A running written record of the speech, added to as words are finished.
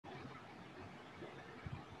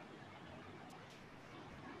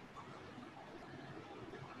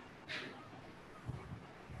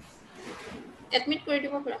admit কৰি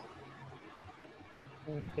দিব পৰা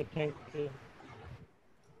Okay, thank you.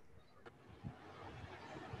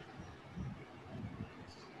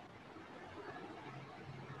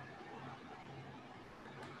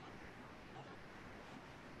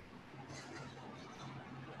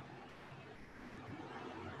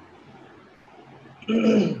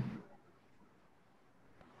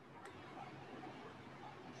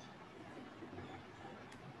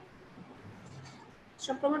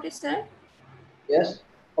 Chakraborty sir Yes.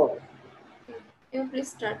 Okay. you please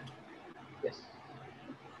start Yes.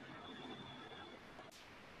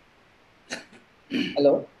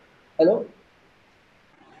 Hello. Hello.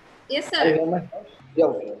 yes Are you sir hear my voice? Yeah.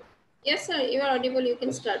 Okay. yes sir you are audible you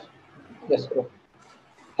can Yes. start Yes. Okay.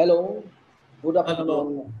 Hello. Good afternoon,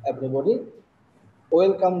 everybody.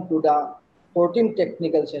 Welcome to the 14th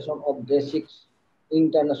technical session of Day 6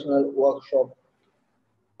 International Workshop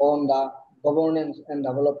on the governance and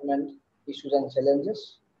development issues and challenges.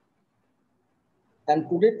 And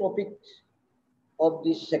today's topic of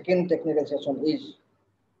this second technical session is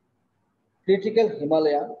critical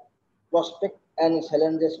Himalaya prospect and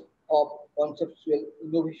challenges of conceptual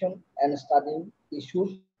innovation and studying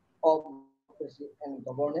issues of democracy and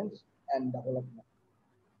governance and development.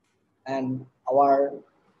 And our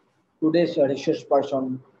today's resource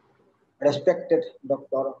person, respected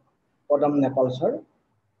Dr. Padam Nepal sir.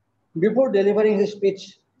 Before delivering his speech,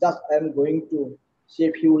 just I am going to say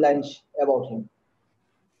a few lines about him.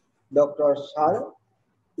 Dr. Sar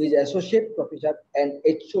is Associate Professor and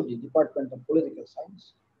HOD Department of Political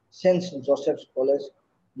Science, St. Joseph's College,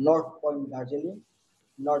 North Point, Darjeeling,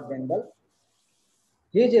 North Bengal.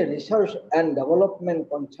 He is a research and development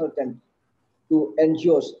consultant to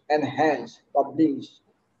NGOs and has published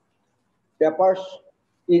papers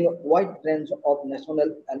in a wide range of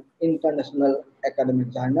national and international academic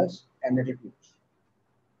journals and reviews.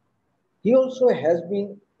 He also has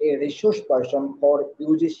been a resource person for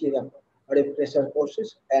UGC refresher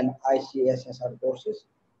courses and ICSSR courses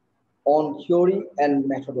on theory and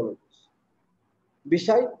methodologies.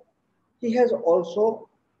 Besides, he has also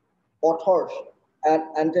authored and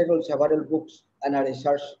entitled several books and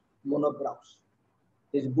research monographs.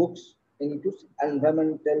 His books include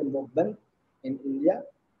Environmental Movement in India,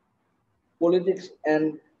 Politics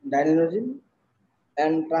and Dynamism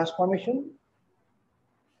and Transformation,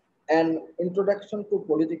 and Introduction to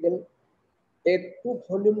Political, a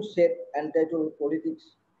 2-volume set entitled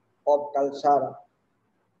Politics of Culture,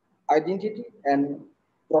 Identity and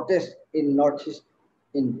Protest in Northeast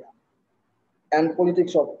India, and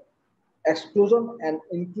Politics of Exclusion and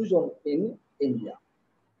Inclusion in India.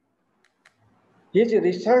 His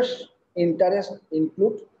research interests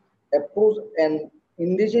include approach and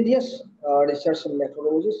indigenous research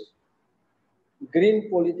methodologies, green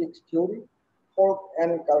politics theory, folk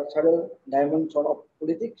and cultural dimension of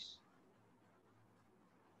politics,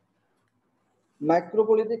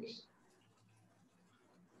 micropolitics,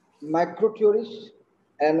 micro-theories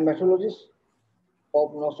and methodologies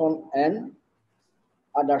of notion and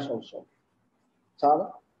others also. Sir,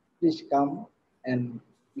 please come and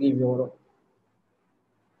give your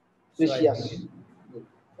precious.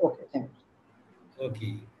 Okay, thanks.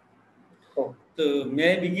 Okay. Oh, So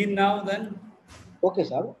may I begin now then? okay,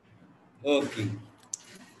 sir. Okay.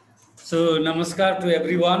 So namaskar to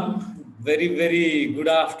everyone. Very, very good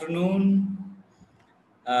afternoon.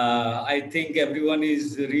 I think everyone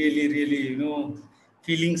is really,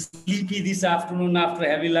 feeling sleepy this afternoon after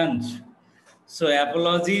heavy lunch. So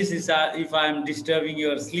apologies if I'm disturbing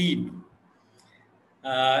your sleep.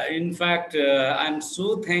 In fact, I'm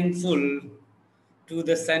so thankful to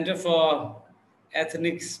the Center for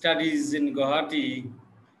Ethnic Studies in Guwahati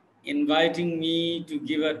inviting me to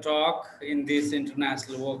give a talk in this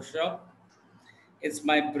international workshop. It's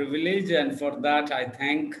my privilege, and for that I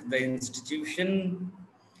thank the institution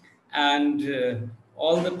and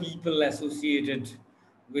all the people associated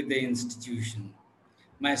with the institution.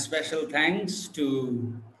 My special thanks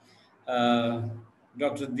to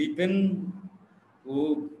Dr. Deepan,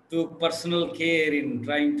 who took personal care in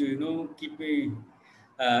trying to, keep me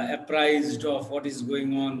apprised of what is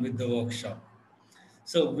going on with the workshop.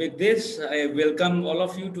 So with this, I welcome all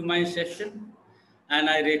of you to my session, and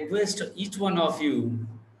I request each one of you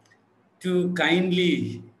to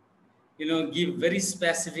kindly, give very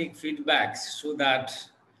specific feedbacks so that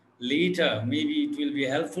later maybe it will be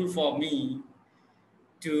helpful for me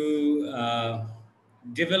to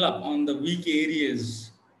develop on the weak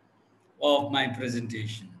areas of my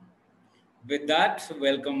presentation. With that,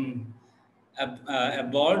 welcome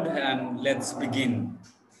aboard and let's begin.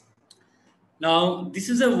 Now, this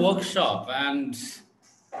is a workshop and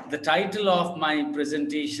the title of my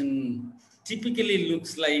presentation typically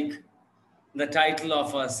looks like the title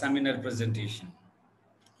of a seminar presentation.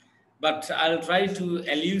 But I'll try to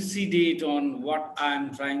elucidate on what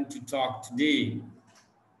I'm trying to talk today.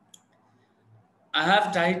 I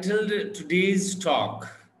have titled today's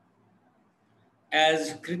talk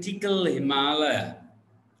as Critical Himalaya,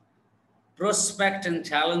 Prospect and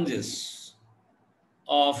Challenges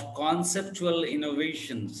of Conceptual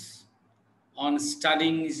Innovations on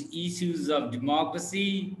Studying Issues of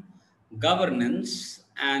Democracy, Governance,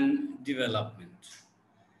 and Development.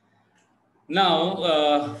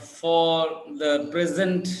 Now, for the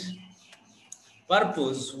present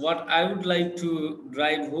purpose, what I would like to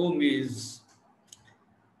drive home is,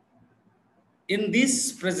 in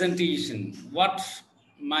this presentation, what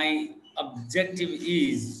my objective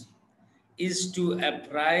is to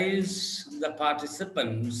apprise the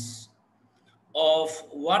participants of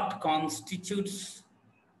what constitutes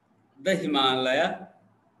the Himalaya,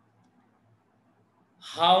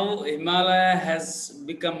 how Himalaya has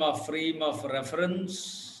become a frame of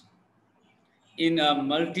reference in a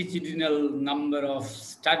multitudinal number of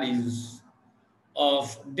studies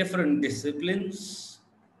of different disciplines,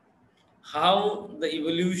 how the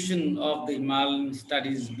evolution of the Himalayan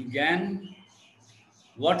studies began,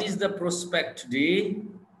 what is the prospect today,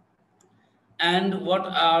 and what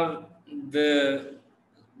are the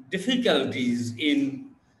difficulties in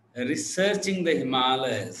researching the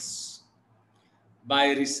Himalayas.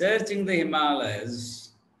 By researching the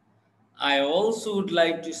Himalayas, I also would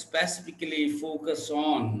like to specifically focus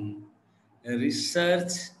on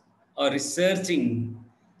research or researching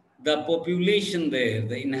the population there,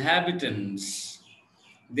 the inhabitants,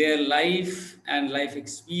 their life and life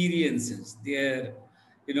experiences, their,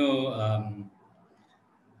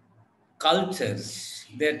 cultures,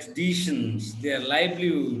 their traditions, their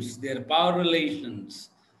livelihoods, their power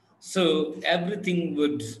relations. So everything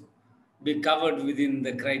would be covered within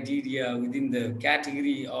the criteria, within the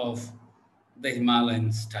category of the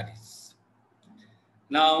Himalayan studies.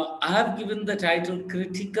 Now, I have given the title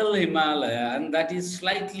Critical Himalaya, and that is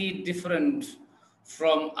slightly different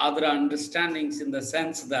from other understandings in the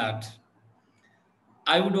sense that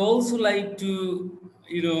I would also like to,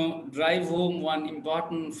 drive home one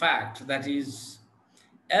important fact, that is,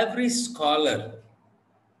 every scholar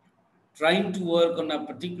trying to work on a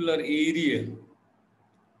particular area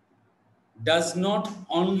does not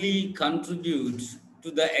only contribute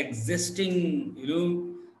to the existing,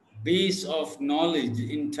 base of knowledge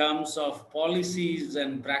in terms of policies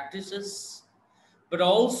and practices, but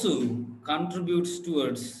also contributes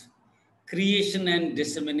towards creation and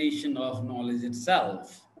dissemination of knowledge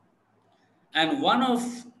itself. And one of,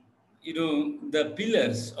 the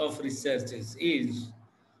pillars of researches is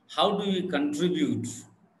how do we contribute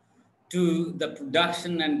to the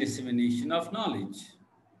production and dissemination of knowledge.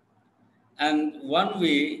 And one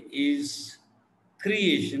way is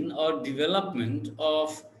creation or development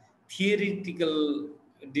of theoretical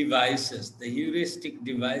devices, the heuristic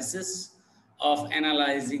devices of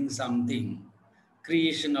analyzing something,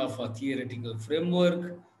 creation of a theoretical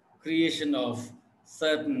framework, creation of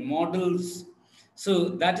certain models. So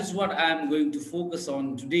that is what I am going to focus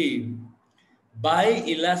on today by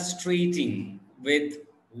illustrating with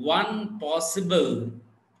one possible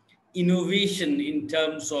innovation in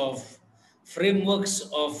terms of frameworks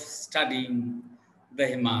of studying the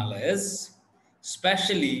Himalayas,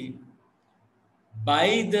 especially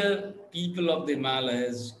by the people of the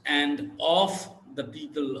Himalayas and of the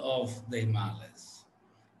people of the Himalayas.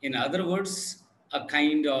 In other words, a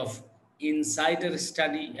kind of insider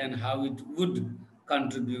study and how it would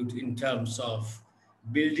contribute in terms of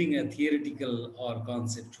building a theoretical or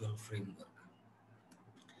conceptual framework.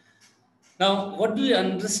 Now, what do you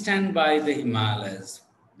understand by the Himalayas?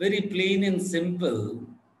 Very plain and simple,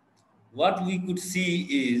 what we could see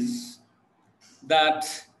is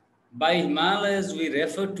that by Himalayas, we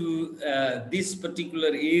refer to this particular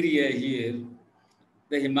area here,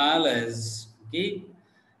 the Himalayas, okay?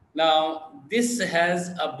 Now, this has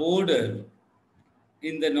a border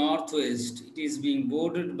in the northwest. It is being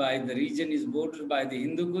bordered by, the region is bordered by the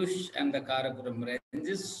Hindu Kush and the Karakoram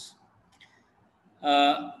ranges.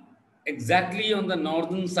 Exactly on the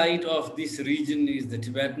northern side of this region is the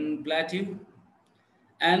Tibetan Plateau.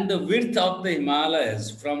 And the width of the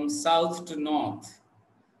Himalayas from south to north,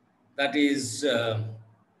 that is,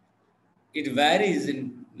 it varies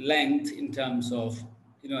in length in terms of,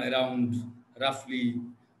 around roughly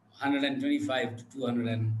 125 to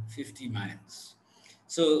 250 miles.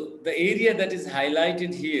 So the area that is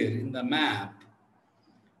highlighted here in the map,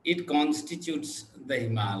 it constitutes the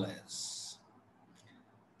Himalayas.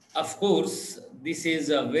 Of course, this is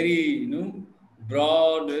a very,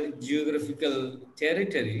 broad geographical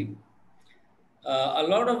territory, a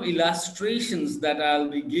lot of illustrations that I'll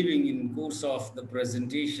be giving in course of the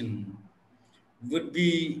presentation would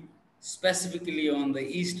be specifically on the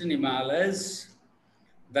Eastern Himalayas,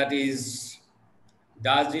 that is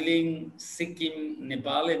Darjeeling, Sikkim,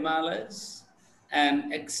 Nepal Himalayas,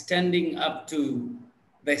 and extending up to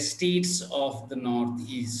the states of the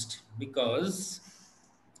Northeast, because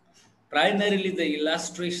primarily the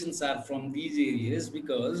illustrations are from these areas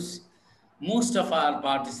because most of our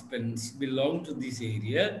participants belong to this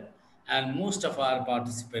area and most of our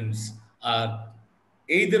participants are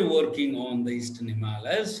either working on the Eastern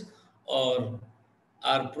Himalayas or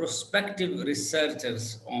are prospective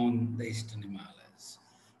researchers on the Eastern Himalayas.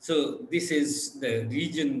 So this is the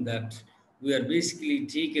region that we are basically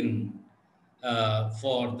taken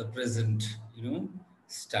for the present,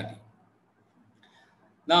 study.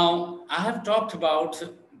 Now, I have talked about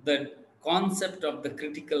the concept of the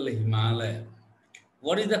critical Himalaya.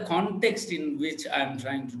 What is the context in which I'm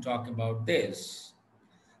trying to talk about this?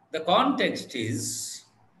 The context is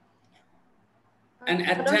an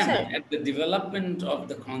attempt at the development of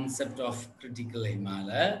the concept of critical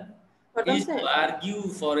Himalaya is to argue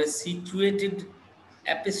for a situated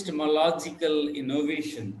epistemological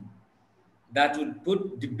innovation that would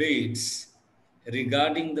put debates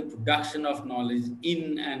regarding the production of knowledge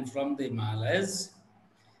in and from the Himalayas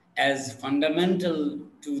as fundamental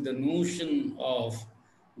to the notion of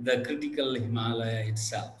the critical Himalaya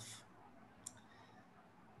itself.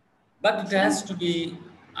 But it has to be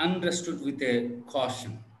understood with a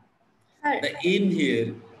caution. The aim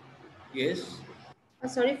here, yes?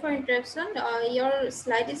 Sorry for interruption. Your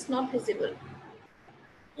slide is not visible.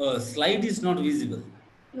 Slide is not visible.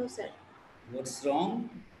 No, sir. What's wrong?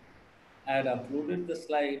 I had uploaded the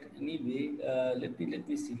slide anyway. Let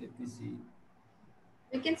me see.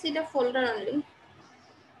 We can see the folder only.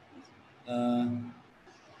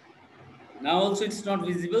 Now also it's not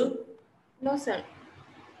visible? No, sir.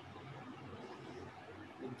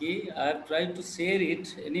 Okay, I have tried to share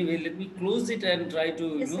it. Anyway, let me close it and try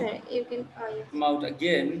to, yes, sir. You can come out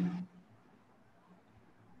again.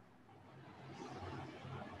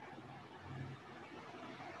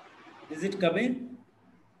 Is it coming?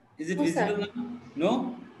 Is it visible now?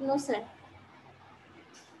 No? No, sir.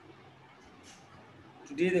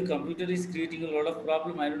 Today the computer is creating a lot of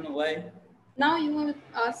problem. I don't know why. Now you will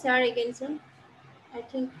share again, sir. I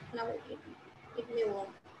think now it may work.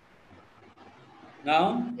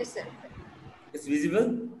 Now? Yes, sir. It's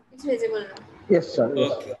visible? It's visible now. Yes, sir.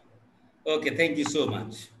 Yes. Okay. Okay, thank you so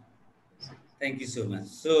much. Thank you so much.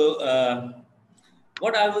 So,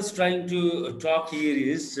 what I was trying to talk here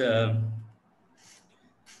is,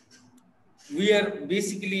 we are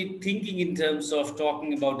basically thinking in terms of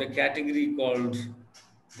talking about a category called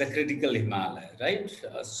the critical Himalaya, right?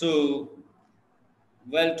 So,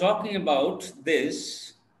 while talking about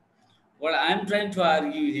this, what I'm trying to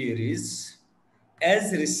argue here is,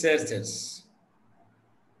 as researchers,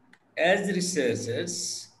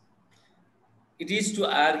 it is to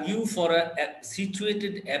argue for a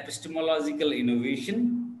situated epistemological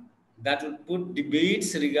innovation that would put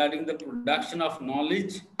debates regarding the production of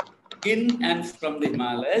knowledge in and from the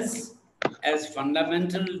Himalayas as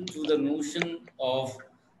fundamental to the notion of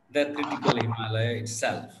the critical Himalaya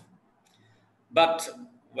itself. But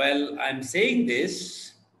while I'm saying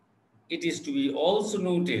this, it is to be also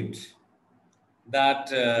noted that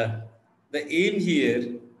the aim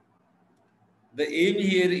here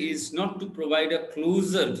is not to provide a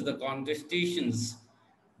closure to the contestations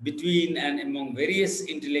between and among various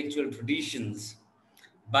intellectual traditions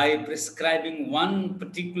by prescribing one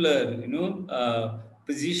particular,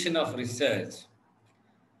 position of research.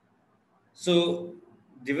 So,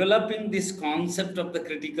 developing this concept of the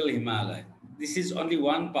critical Himalaya, this is only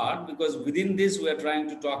one part, because within this we are trying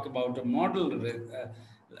to talk about a model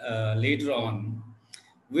later on.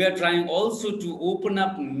 We are trying also to open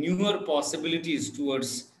up newer possibilities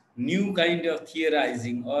towards new kind of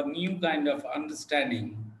theorizing or new kind of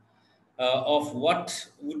understanding of what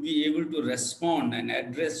would be able to respond and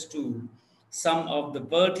address to some of the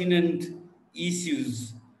pertinent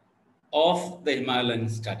issues of the Himalayan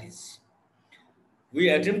studies. We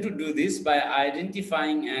attempt to do this by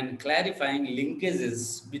identifying and clarifying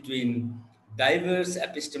linkages between diverse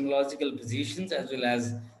epistemological positions as well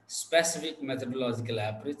as specific methodological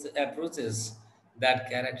approaches that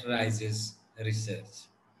characterizes research.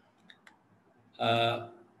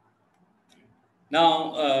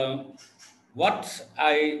 What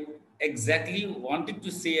I exactly wanted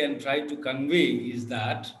to say and try to convey is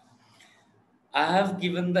that I have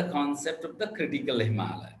given the concept of the critical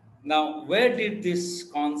Himalaya. Now, where did this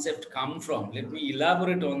concept come from? Let me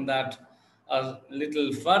elaborate on that a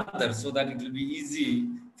little further so that it will be easy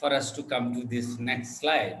for us to come to this next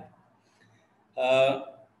slide. Uh,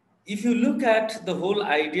 if you look at the whole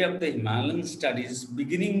idea of the Himalayan studies,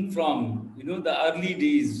 beginning from the early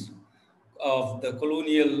days of the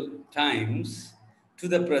colonial times to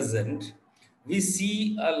the present, we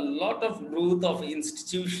see a lot of growth of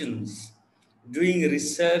institutions doing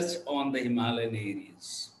research on the Himalayan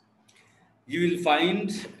areas. You will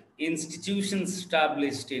find institutions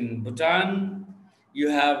established in Bhutan. You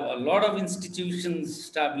have a lot of institutions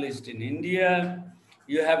established in India.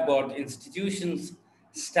 You have got institutions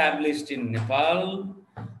established in Nepal.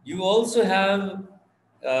 You also have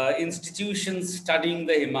institutions studying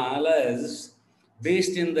the Himalayas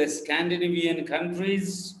based in the Scandinavian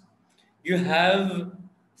countries. You have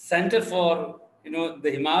Center for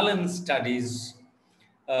the Himalayan Studies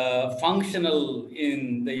functional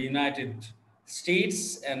in the United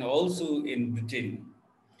States and also in Britain.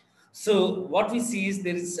 So what we see is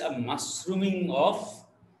there is a mushrooming of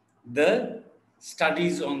the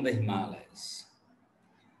studies on the Himalayas.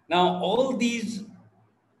 Now, all these,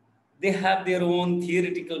 they have their own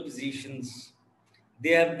theoretical positions.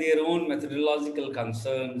 They have their own methodological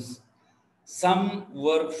concerns. Some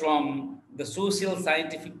work from the social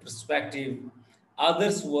scientific perspective.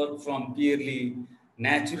 Others work from purely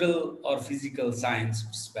natural or physical science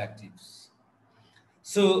perspectives.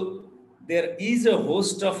 So there is a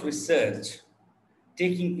host of research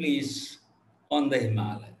taking place on the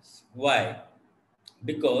Himalayas. Why?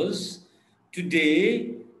 Because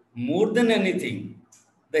today, more than anything,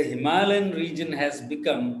 the Himalayan region has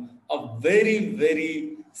become a very,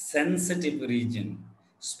 very sensitive region,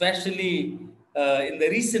 especially in the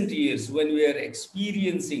recent years when we are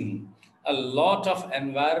experiencing a lot of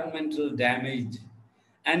environmental damage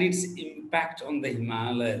and its impact on the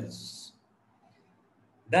Himalayas.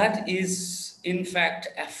 That is, in fact,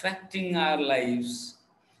 affecting our lives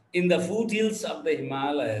in the foothills of the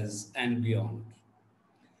Himalayas and beyond.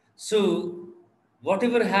 So,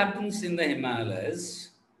 whatever happens in the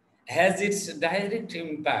Himalayas has its direct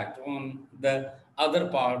impact on the other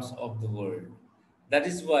parts of the world. That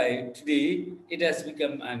is why today it has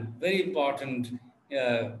become a very important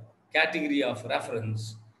category of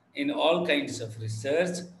reference in all kinds of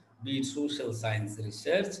research, be it social science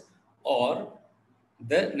research or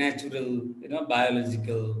the natural,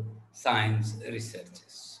 biological science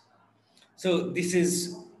researches. So this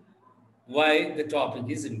is why the topic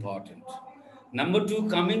is important. Number two,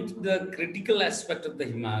 coming to the critical aspect of the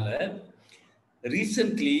Himalaya,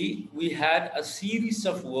 recently we had a series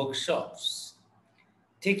of workshops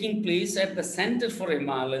taking place at the Center for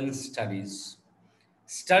Himalayan Studies,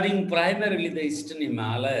 studying primarily the Eastern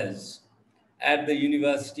Himalayas at the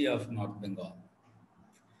University of North Bengal.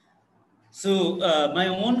 So my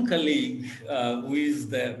own colleague, who is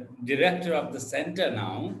the director of the center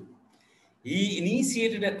now, he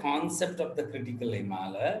initiated a concept of the critical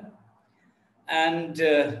Himalaya. And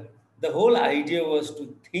the whole idea was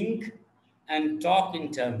to think and talk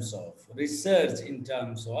in terms of research, in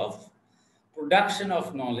terms of production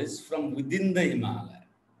of knowledge from within the Himalaya,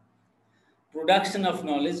 production of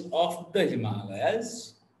knowledge of the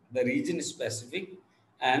Himalayas, the region specific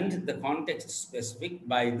and the context specific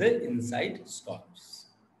by the inside scholars.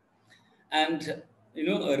 And,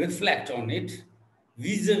 reflect on it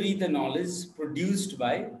vis-a-vis the knowledge produced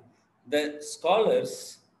by the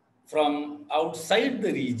scholars from outside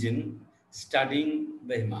the region studying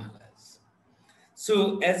the Himalayas.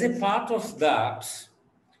 So as a part of that,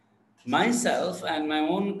 myself and my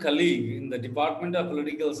own colleague in the Department of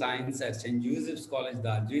Political Science at St. Joseph's College,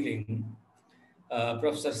 Darjeeling,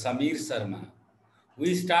 Professor Samir Sharma,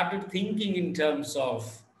 we started thinking in terms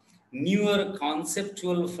of newer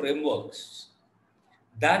conceptual frameworks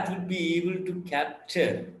that would be able to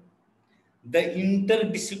capture the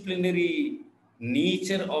interdisciplinary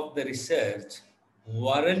nature of the research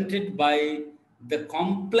warranted by the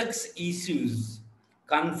complex issues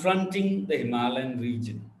confronting the Himalayan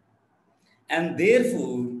region. And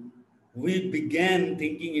therefore, we began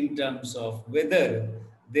thinking in terms of whether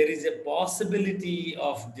there is a possibility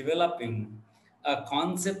of developing a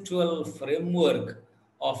conceptual framework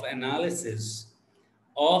of analysis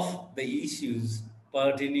of the issues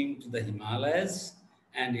pertaining to the Himalayas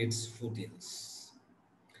and its foothills.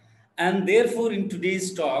 And therefore, in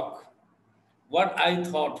today's talk, what I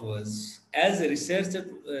thought was, as a researcher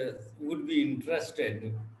would be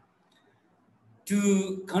interested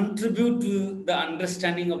to contribute to the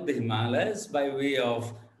understanding of the Himalayas by way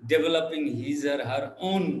of developing his or her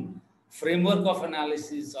own framework of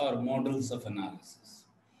analysis or models of analysis.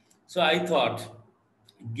 So I thought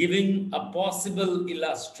giving a possible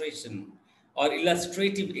illustration or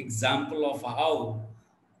illustrative example of how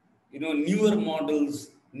newer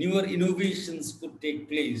models, newer innovations could take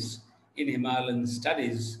place in Himalayan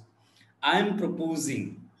studies. I am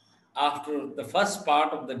proposing, after the first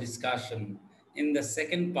part of the discussion, in the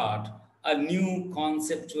second part, a new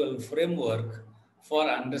conceptual framework for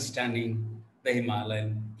understanding the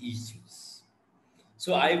Himalayan issues.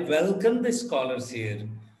 So I welcome the scholars here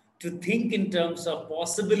to think in terms of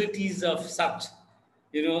possibilities of such,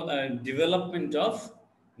 development of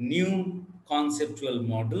new conceptual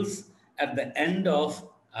models at the end of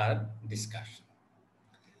our discussion.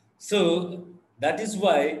 So that is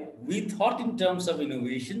why we thought in terms of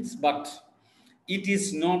innovations, but it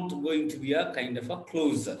is not going to be a kind of a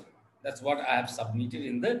closer. That's what I have submitted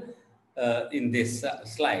in this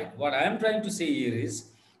slide. What I am trying to say here is,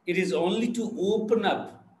 it is only to open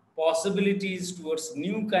up possibilities towards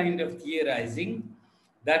new kind of theorizing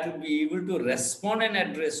that would be able to respond and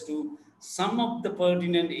address to some of the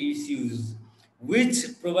pertinent issues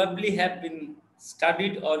which probably have been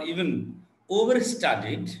studied or even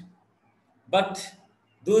overstudied, but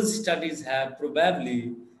those studies have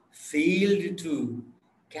probably failed to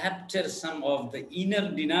capture some of the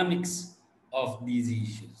inner dynamics of these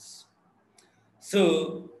issues.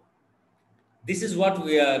 So this is what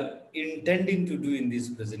we are intending to do in this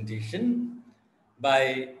presentation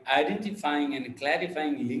by identifying and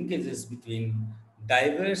clarifying linkages between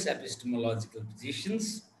diverse epistemological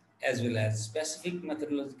positions as well as specific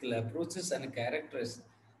methodological approaches and characters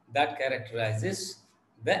that characterizes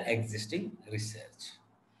the existing research.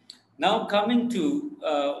 Now coming to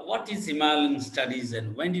what is Himalayan studies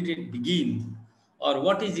and when did it begin, or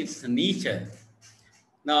what is its nature?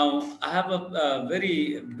 Now I have a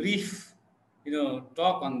very brief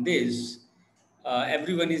talk on this.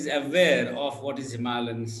 Everyone is aware of what is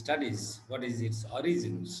Himalayan studies, what is its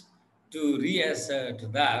origins. To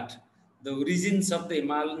reassert that, the origins of the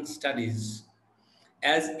Himalayan studies,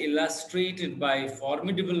 as illustrated by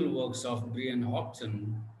formidable works of Brian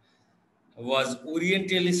Hodgson, was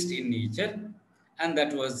Orientalist in nature, and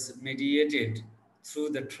that was mediated through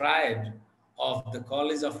the triad of the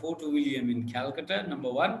College of Fort William in Calcutta,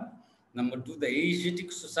 number one, number two, the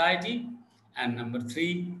Asiatic Society, and number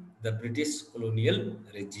three, the British colonial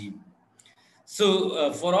regime.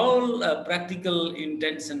 So for all practical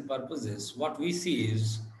intents and purposes, what we see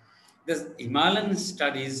is the Himalayan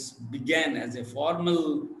studies began as a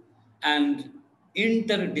formal and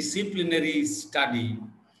interdisciplinary study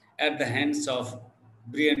at the hands of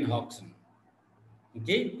Brian Hodgson.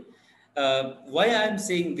 Okay? Why I'm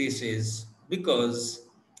saying this is because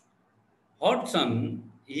Hodgson,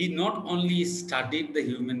 he not only studied the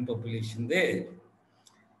human population there,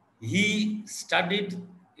 he studied,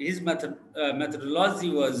 his methodology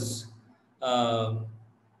was a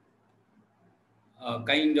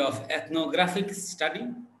kind of ethnographic study,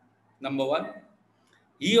 number one.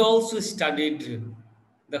 He also studied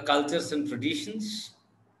the cultures and traditions.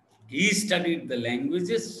 He studied the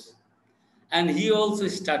languages, and he also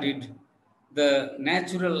studied the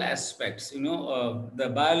natural aspects,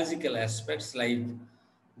 the biological aspects like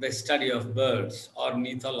the study of birds or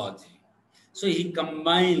mythology. So he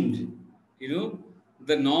combined,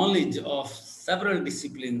 the knowledge of several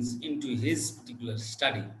disciplines into his particular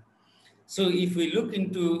study. So if we look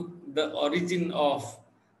into the origin of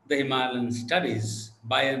the Himalayan studies,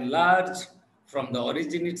 by and large, from the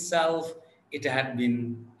origin itself, it had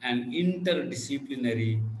been an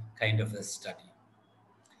interdisciplinary kind of a study.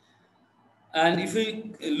 And if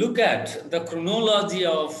we look at the chronology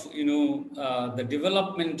of, the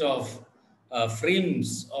development of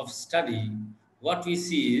frames of study, what we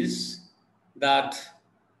see is that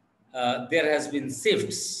there has been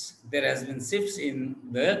shifts. There has been shifts in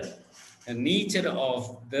the nature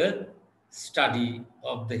of the study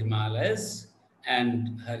of the Himalayas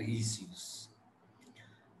and her issues.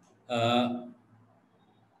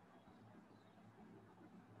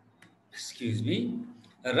 Excuse me.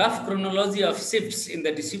 A rough chronology of shifts in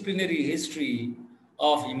the disciplinary history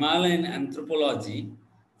of Himalayan anthropology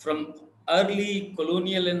from early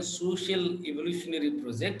colonial and social evolutionary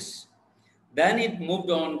projects. Then it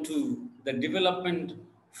moved on to the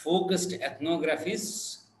development-focused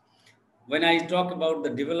ethnographies. When I talk about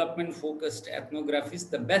the development-focused ethnographies,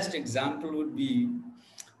 the best example would be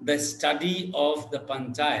the study of the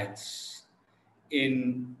panchayats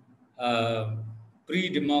in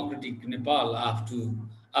pre-democratic Nepal up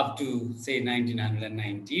to say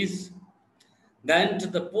 1990s. Then to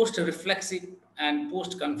the post-reflexive and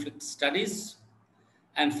post-conflict studies,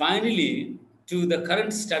 and finally to the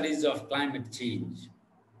current studies of climate change.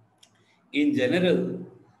 In general,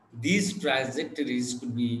 these trajectories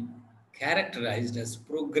could be characterized as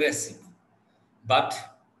progressive, but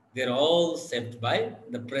they're all shaped by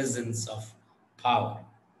the presence of power.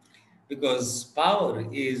 Because power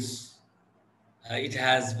is, it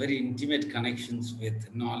has very intimate connections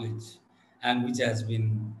with knowledge, and which has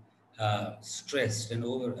been stressed and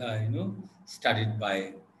studied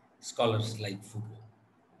by scholars like Foucault.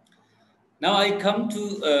 Now I come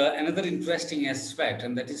to another interesting aspect,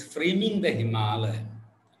 and that is framing the Himalaya.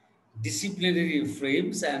 Disciplinary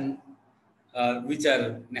frames and which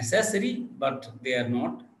are necessary, but they are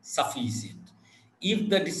not sufficient. If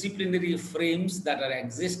the disciplinary frames that are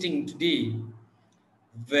existing today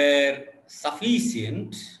were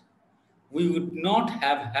sufficient, we would not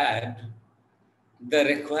have had the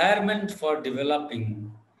requirement for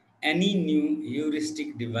developing any new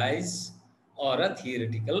heuristic device or a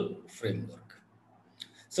theoretical framework.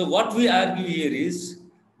 So what we argue here is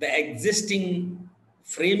the existing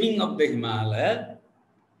framing of the Himalaya,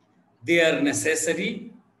 they are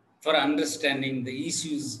necessary for understanding the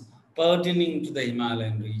issues pertaining to the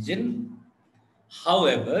Himalayan region.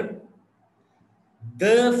 However,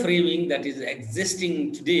 the framing that is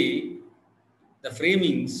existing today, the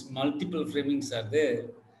framings, multiple framings are there,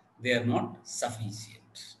 they are not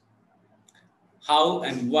sufficient. How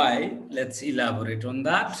and why? Let's elaborate on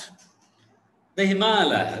that. The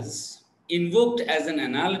Himalayas, invoked as an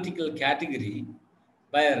analytical category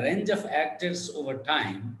by a range of actors over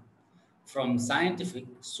time, from scientific,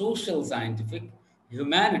 social scientific,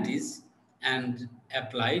 humanities, and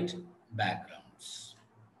applied backgrounds.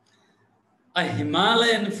 A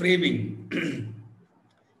Himalayan framing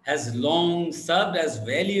has long served as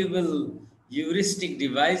valuable heuristic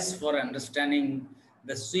device for understanding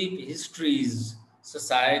the sweep histories,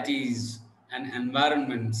 societies, and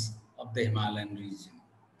environments of the Himalayan region.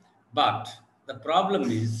 But the problem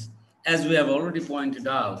is, as we have already pointed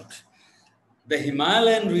out, the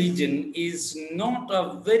Himalayan region is not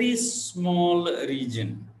a very small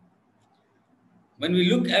region. When we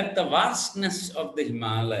look at the vastness of the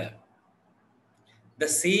Himalaya, the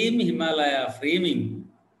same Himalaya framing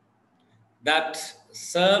that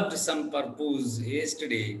served some purpose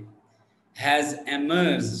yesterday has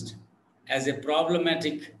emerged as a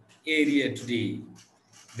problematic area today.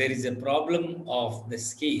 There is a problem of the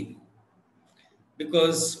scale,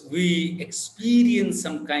 because we experience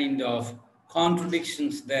some kind of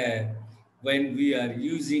contradictions there when we are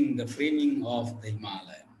using the framing of the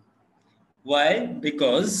Himalaya. Why?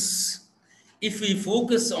 Because if we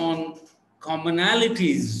focus on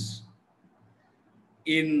commonalities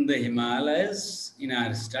in the Himalayas, in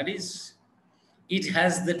our studies, it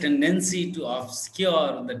has the tendency to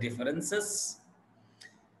obscure the differences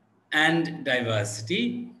and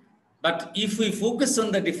diversity. But if we focus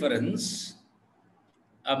on the difference,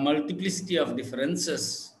 a multiplicity of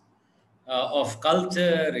differences of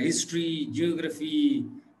culture, history, geography,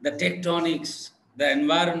 the tectonics, the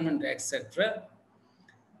environment, etc.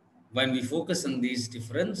 When we focus on these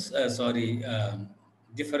difference,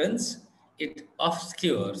 it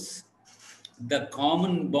obscures the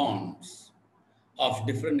common bonds of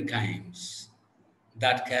different kinds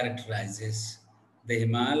that characterizes the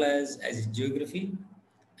Himalayas as a geography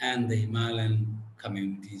and the Himalayan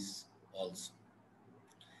communities also.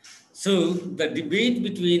 So the debate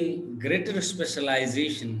between greater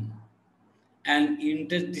specialization and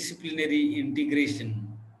interdisciplinary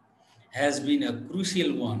integration has been a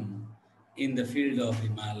crucial one in the field of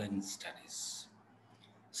Himalayan studies.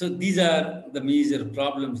 So these are the major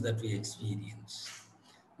problems that we experience.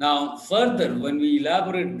 Now, further, when we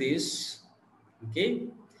elaborate this,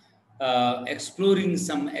 exploring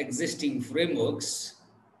some existing frameworks,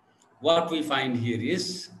 what we find here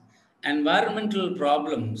is environmental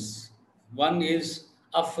problems. One is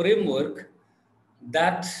a framework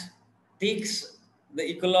that takes the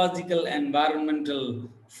ecological environmental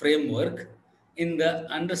framework in the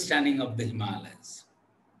understanding of the Himalayas.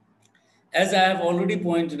 As I have already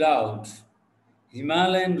pointed out,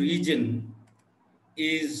 Himalayan region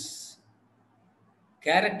is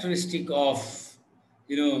characteristic of,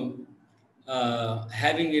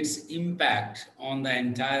 having its impact on the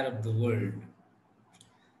entire of the world.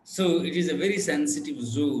 So it is a very sensitive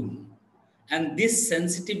zone. And this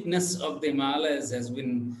sensitiveness of the Himalayas has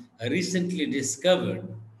been recently discovered.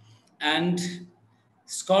 And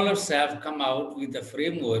scholars have come out with a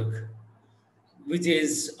framework which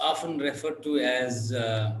is often referred to as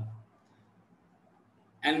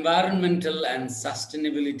environmental and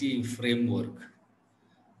sustainability framework.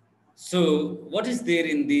 So what is there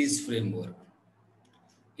in this framework?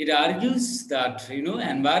 It argues that,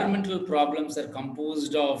 environmental problems are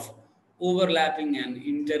composed of overlapping and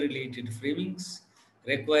interrelated framings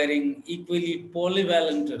requiring equally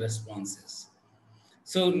polyvalent responses.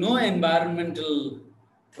 So no environmental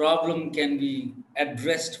problem can be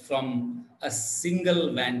addressed from a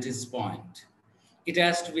single vantage point. It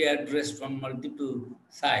has to be addressed from multiple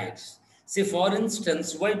sides. Say, for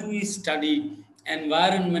instance, why do we study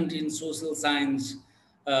environment in social science,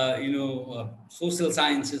 social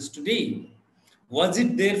sciences today? Was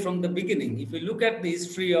it there from the beginning? If you look at the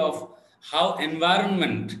history of how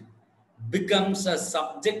environment becomes a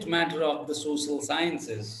subject matter of the social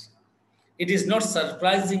sciences, it is not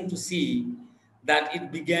surprising to see that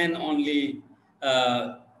it began only,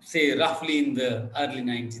 say, roughly in the early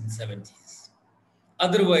 1970s.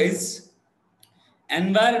 Otherwise,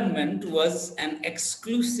 environment was an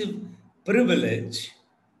exclusive privilege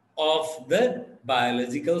of the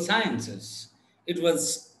biological sciences. It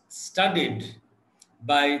was studied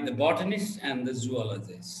by the botanists and the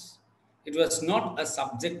zoologists. It was not a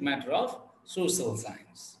subject matter of social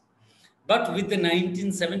science. But with the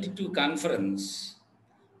 1972 conference,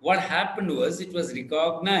 what happened was it was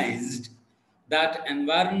recognized that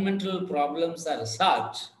environmental problems are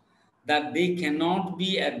such that they cannot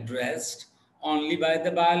be addressed only by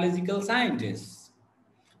the biological scientists.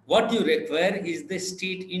 What you require is the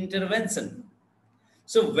state intervention.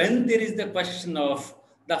 So when there is the question of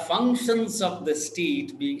the functions of the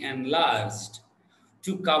state being enlarged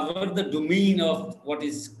to cover the domain of what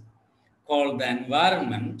is called the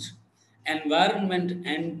environment, environment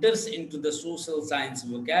enters into the social science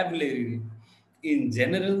vocabulary in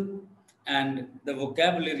general and the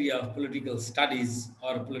vocabulary of political studies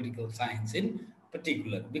or political science in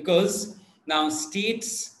particular. Because now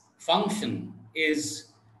state's function is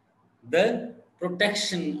the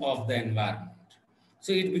protection of the environment.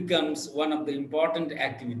 So it becomes one of the important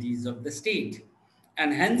activities of the state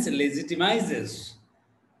and hence legitimizes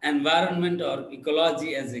environment or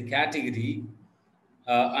ecology as a category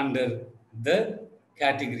under the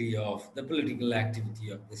category of the political activity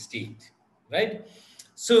of the state, right?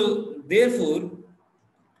 So therefore,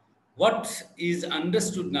 what is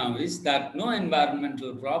understood now is that no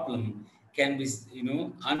environmental problem can be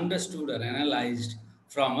understood or analyzed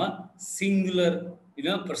from a singular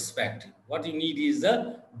perspective. What you need is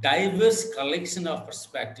a diverse collection of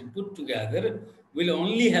perspective put together will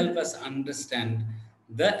only help us understand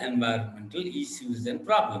the environmental issues and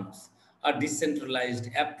problems. A decentralized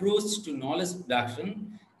approach to knowledge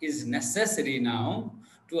production is necessary now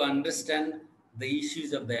to understand the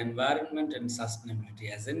issues of the environment and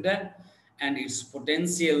sustainability agenda and its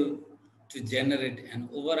potential to generate an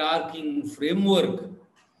overarching framework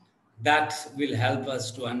that will help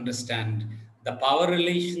us to understand the power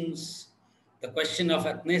relations, the question of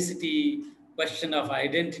ethnicity, question of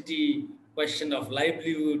identity, question of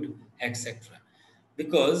livelihood, etc.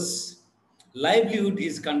 Because livelihood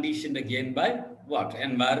is conditioned again by what?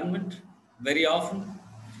 Environment, very often.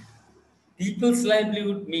 People's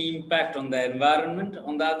livelihood may impact on the environment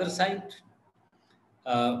on the other side.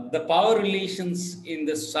 The power relations in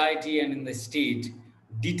the society and in the state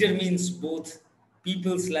determines both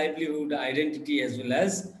people's livelihood, identity, as well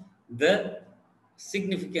as the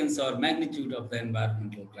significance or magnitude of the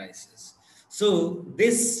environmental crisis. So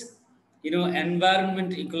this,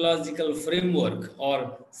 environment ecological framework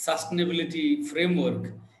or sustainability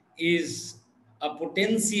framework is a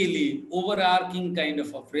potentially overarching kind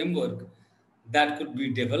of a framework that could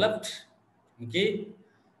be developed, okay,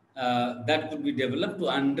 that could be developed to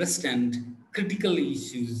understand critical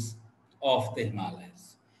issues of the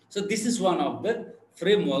Himalayas. So this is one of the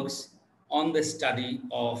frameworks on the study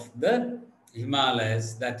of the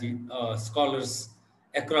Himalayas that scholars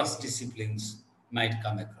across disciplines might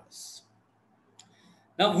come across.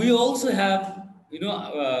 Now we also have,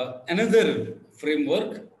 another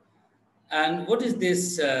framework. And what is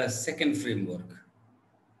this second framework?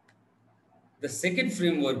 The second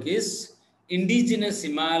framework is indigenous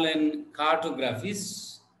Himalayan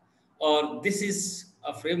cartographies, or this is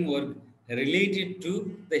a framework related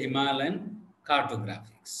to the Himalayan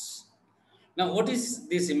cartographics. Now, what is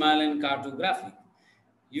this Himalayan cartographic?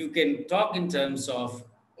 You can talk in terms of,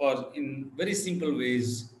 or in very simple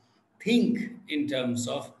ways, think in terms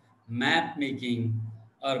of map making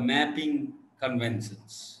or mapping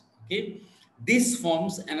conventions. Okay, this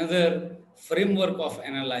forms another framework of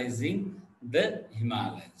analyzing the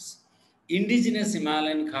Himalayas. Indigenous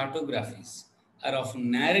Himalayan cartographies are often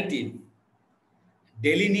narrative,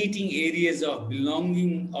 delineating areas of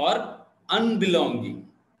belonging or unbelonging,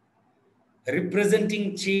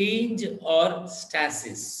 representing change or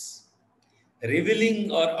stasis, revealing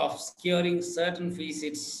or obscuring certain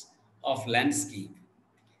facets of landscape,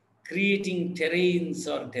 creating terrains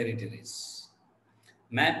or territories.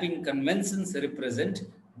 mapping conventions represent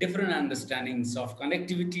different understandings of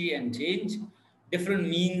connectivity and change, different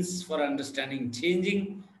means for understanding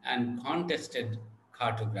changing and contested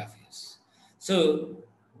cartographies. So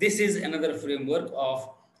this is another framework of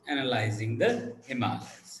analyzing the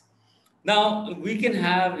Himalayas. Now we can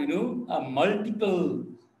have, a multiple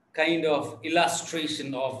kind of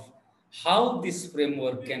illustration of how this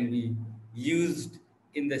framework can be used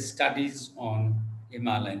in the studies on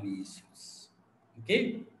Himalayan issues.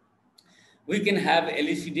 Okay, we can have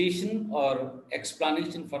elucidation or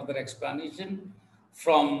explanation, further explanation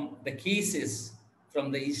from the cases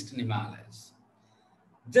from the Eastern Himalayas.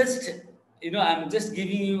 Just, I'm just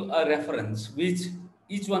giving you a reference which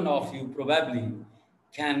each one of you probably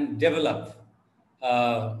can develop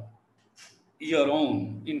your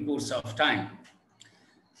own in course of time.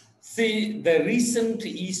 See, the recent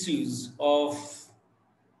issues of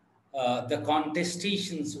the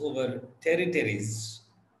contestations over territories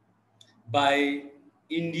by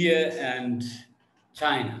India and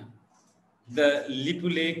China, the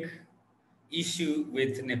Lipu Lake issue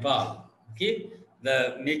with Nepal, okay,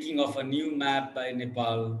 the making of a new map by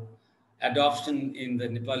Nepal, adoption in the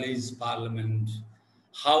Nepalese parliament,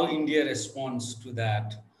 how India responds to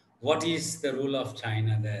that, what is the role of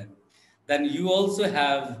China there. Then you also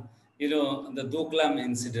have, the Doklam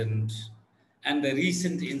incident and the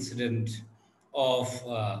recent incident of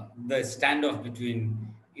the standoff between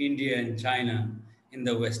India and China in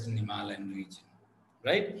the Western Himalayan region,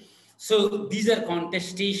 right? So these are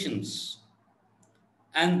contestations,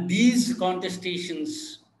 and these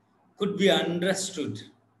contestations could be understood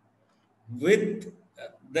with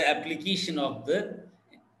the application of the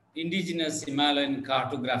indigenous Himalayan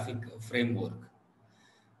cartographic framework,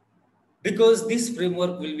 because this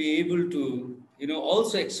framework will be able to,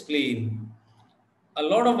 also explain a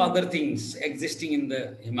lot of other things existing in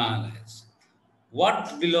the Himalayas.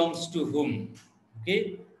 What belongs to whom?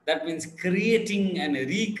 Okay, that means creating and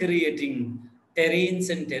recreating terrains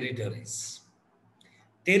and territories.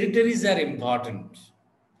 Territories are important.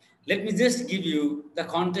 Let me just give you the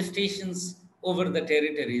contestations over the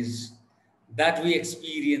territories that we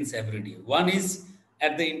experience every day. One is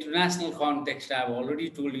at the international context. I've already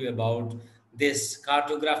told you about this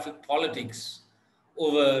cartographic politics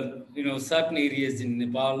over, certain areas in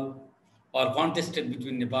Nepal, or contested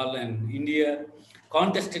between Nepal and India,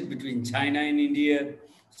 contested between China and India.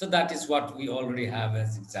 So that is what we already have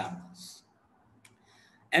as examples.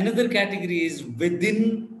 Another category is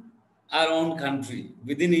within our own country,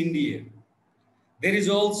 within India. There is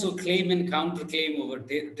also claim and counterclaim over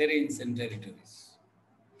terrains and territories.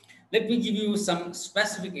 Let me give you some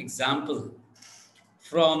specific example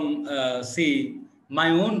from, say, my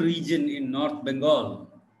own region in North Bengal.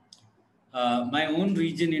 My own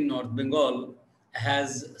region in North Bengal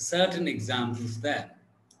has certain examples there.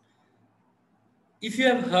 If you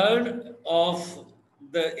have heard of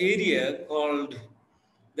the area called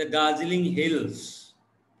the Darjeeling Hills,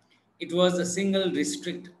 it was a single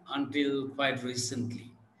district until quite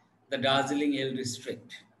recently, the Darjeeling Hill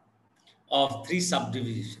district of 3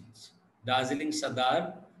 subdivisions, Darjeeling,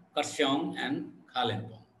 Sadar, Karsiong, and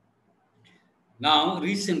Kalimpong. Now,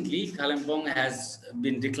 recently, Kalimpong has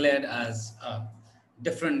been declared as a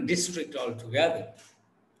different district altogether.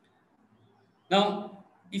 Now,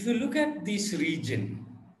 if you look at this region,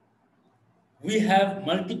 we have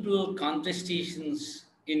multiple contestations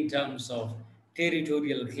in terms of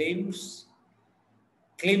territorial claims,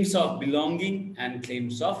 claims of belonging, and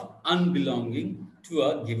claims of unbelonging to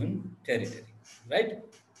a given territory, right?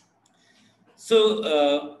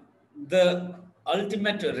 So the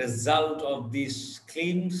ultimate result of these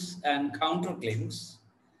claims and counterclaims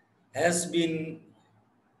has been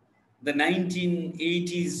the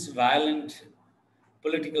 1980s violent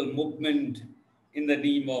political movement in the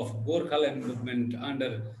name of Gorkhaland movement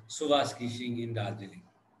under Subhash Keshi in Darjeeling.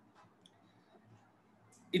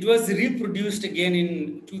 It was reproduced again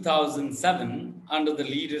in 2007 under the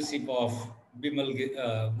leadership of Bimal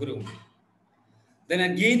Gurung. Then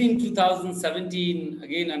again in 2017,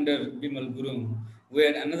 again under Bimal Gurung, we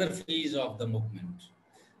had another phase of the movement.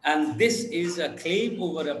 And this is a claim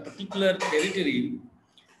over a particular territory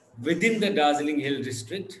within the Darjeeling Hill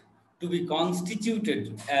district to be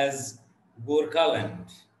constituted as Gorkhaland,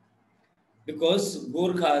 because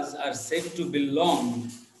Gorkhas are said to belong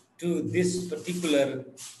to this particular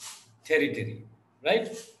territory,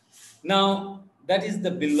 right? Now, that is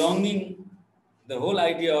the belonging, the whole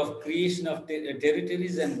idea of creation of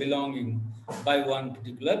territories and belonging by one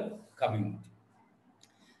particular community.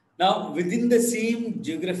 Now, within the same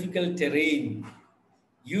geographical terrain,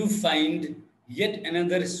 you find yet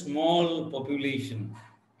another small population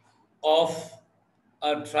of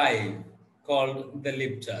a tribe called the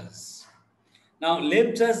Lepchas. Now,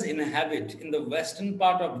 Lepchas inhabit in the western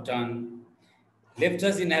part of Bhutan.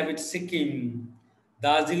 Lepchas inhabit Sikkim,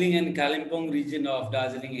 Darjeeling and Kalimpong region of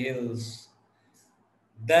Darjeeling Hills,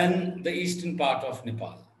 then the eastern part of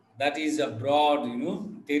Nepal. That is a broad,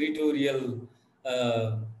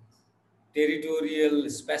 territorial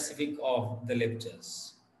specific of the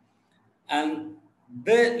Lepchas. And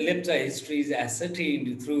the Lepcha history is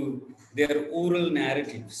ascertained through their oral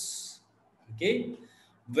narratives, okay,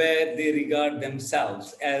 where they regard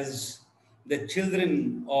themselves as the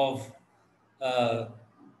children of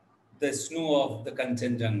the snow of the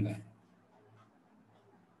Kanchenjunga.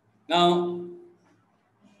 Now,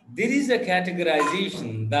 there is a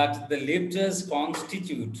categorization that the Lepchas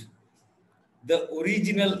constitute the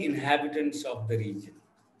original inhabitants of the region.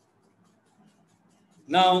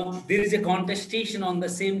 Now, there is a contestation on the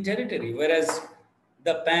same territory, whereas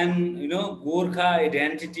the Gorkha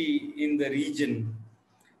identity in the region,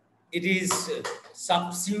 it is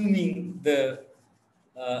subsuming the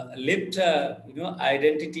Lepcha,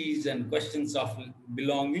 identities and questions of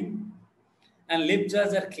belonging, and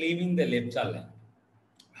Lepchas are claiming the Lepcha land.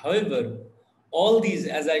 However, all these,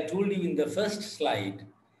 as I told you in the first slide,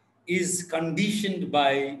 is conditioned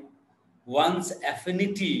by one's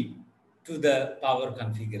affinity to the power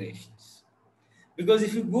configurations. Because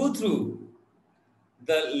if you go through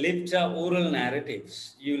the Lepcha oral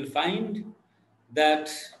narratives, you will find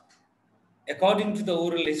that according to the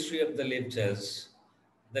oral history of the Lepchas,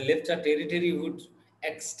 the Lepcha territory would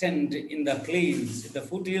extend in the plains, the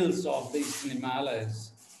foothills of the Eastern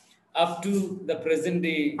Himalayas, up to the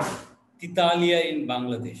present-day Titalia in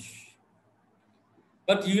Bangladesh.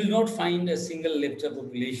 But you will not find a single Lepcha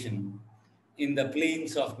population in the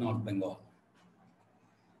plains of North Bengal.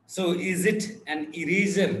 So is it an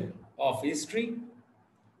eraser of history,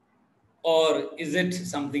 or is it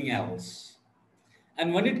something else?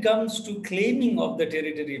 And when it comes to claiming of the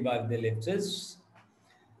territory by the Lepchas,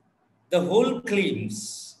 the whole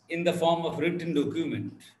claims in the form of written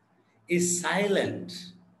document is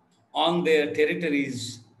silent on their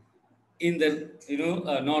territories in the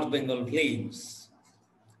North Bengal plains,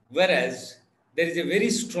 whereas there is a very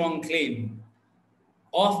strong claim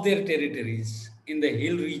of their territories in the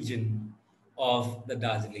hill region of the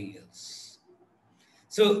Darjeeling Hills.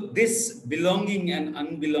 So this belonging and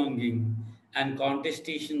unbelonging and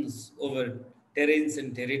contestations over terrains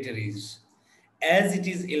and territories, as it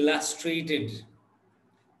is illustrated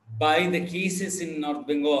by the cases in North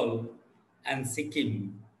Bengal and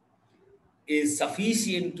Sikkim, is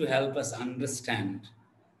sufficient to help us understand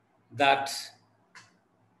that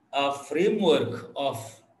a framework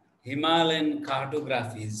of Himalayan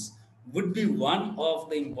cartographies would be one of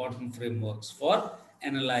the important frameworks for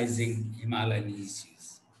analyzing Himalayan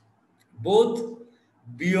issues, both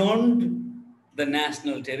beyond the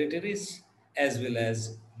national territories as well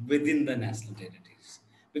as within the national territories.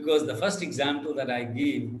 Because the first example that I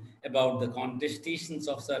gave about the contestations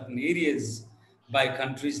of certain areas by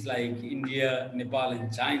countries like India, Nepal,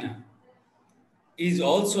 and China is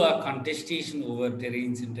also a contestation over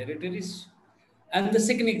terrains and territories. And the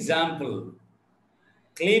second example,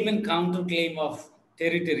 claim and counterclaim of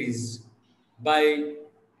territories by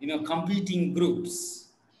competing groups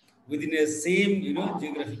within a same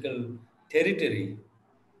geographical territory,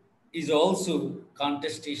 is also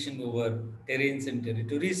contestation over terrains and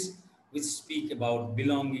territories, which speak about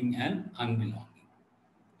belonging and unbelonging.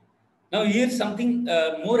 Now here something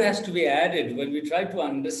more has to be added when we try to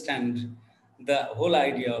understand the whole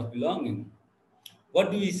idea of belonging.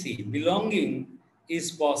 What do we see? Belonging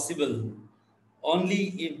is possible only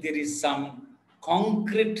if there is some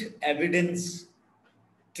concrete evidence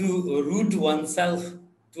to root oneself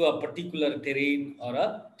to a particular terrain or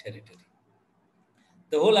a territory.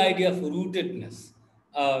 The whole idea of rootedness,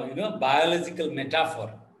 biological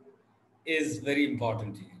metaphor, is very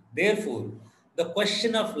important here. Therefore, the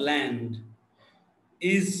question of land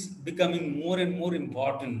is becoming more and more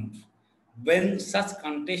important when such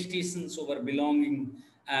contestations over belonging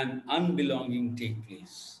and unbelonging take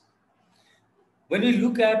place. When we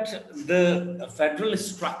look at the federal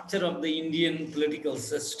structure of the Indian political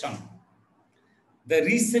system, the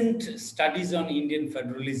recent studies on Indian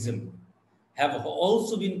federalism have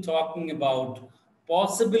also been talking about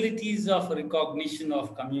possibilities of recognition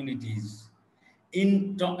of communities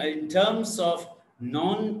in terms of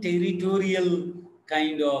non-territorial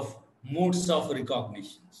kind of modes of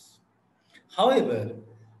recognitions. However,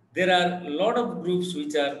 there are a lot of groups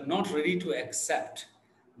which are not ready to accept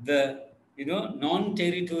the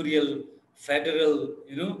non-territorial federal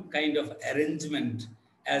kind of arrangement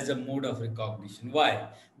as a mode of recognition. Why?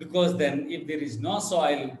 Because then if there is no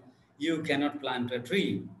soil, you cannot plant a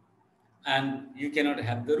tree and you cannot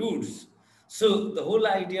have the roots. So the whole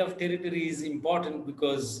idea of territory is important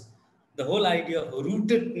because the whole idea of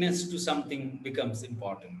rootedness to something becomes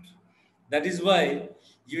important. That is why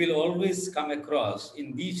you will always come across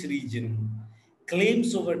in this region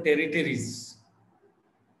claims over territories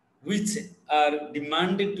which are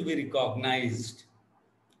demanded to be recognized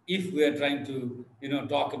if we are trying to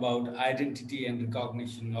talk about identity and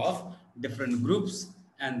recognition of different groups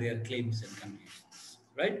and their claims and conditions,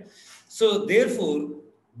 right? So therefore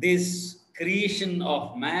this creation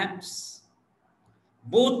of maps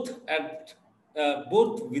both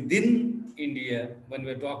within India, when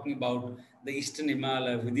we're talking about the Eastern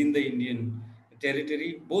Himalaya within the Indian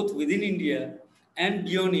territory, both within India and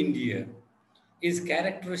beyond India, is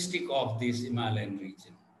characteristic of this Himalayan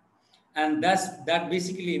region. And that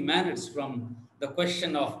basically emanates from the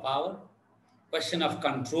question of power, question of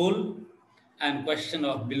control, and question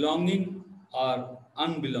of belonging or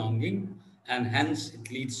unbelonging, and hence it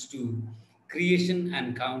leads to creation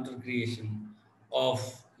and counter creation of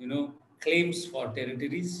claims for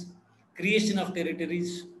territories, creation of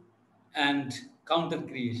territories, and counter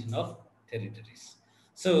creation of territories.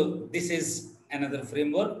 So this is another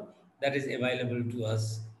framework that is available to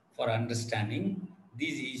us for understanding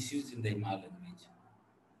these issues in the Himalayan region.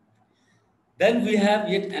 Then we have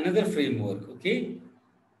yet another framework, okay,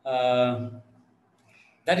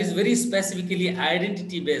 that is very specifically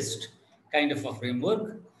identity-based kind of a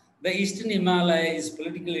framework. The Eastern Himalaya is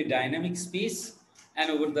politically dynamic space, and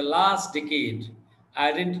over the last decade,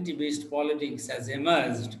 identity-based politics has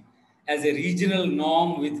emerged as a regional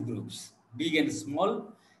norm with groups, big and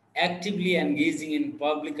small, actively engaging in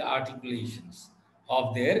public articulations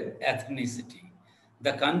of their ethnicity.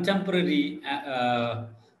 The contemporary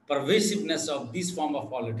pervasiveness of this form of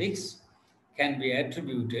politics can be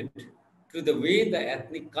attributed to the way the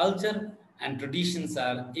ethnic culture and traditions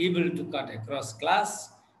are able to cut across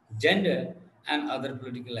class, gender, and other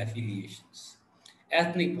political affiliations.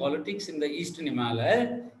 Ethnic politics in the Eastern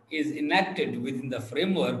Himalaya is enacted within the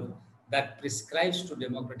framework that prescribes to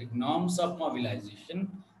democratic norms of mobilization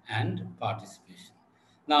and participation.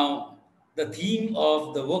 Now, the theme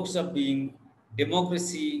of the workshop being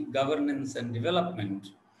democracy, governance, and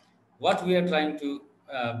development, what we are trying to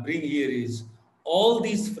bring here is all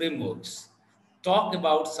these frameworks talk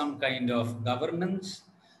about some kind of governance,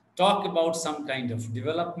 talk about some kind of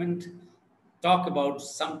development, talk about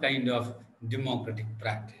some kind of democratic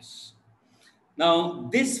practice. Now,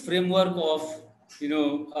 this framework of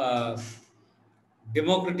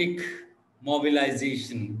democratic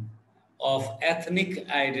mobilization of ethnic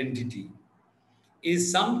identity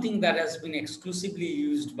is something that has been exclusively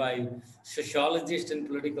used by sociologists and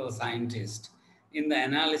political scientists in the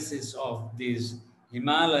analysis of these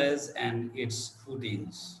Himalayas and its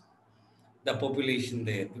foothills, the population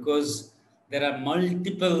there, because there are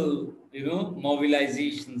multiple,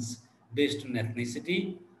 mobilizations based on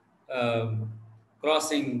ethnicity,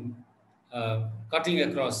 cutting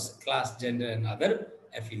across class, gender, and other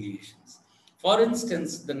affiliations. For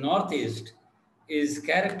instance, the Northeast is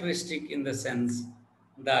characteristic in the sense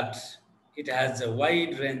that it has a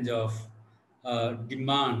wide range of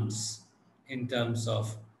demands in terms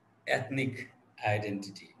of ethnic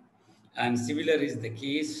identity. And similar is the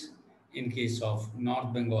case in case of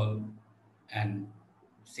North Bengal and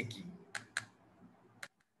Sikkim.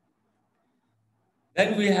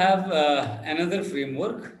 Then we have another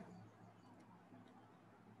framework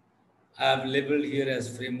I have labeled here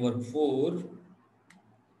as framework 4,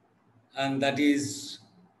 and that is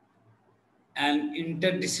an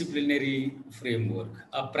interdisciplinary framework,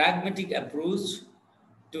 a pragmatic approach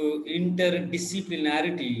to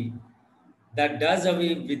interdisciplinarity that does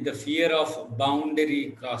away with the fear of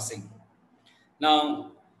boundary crossing.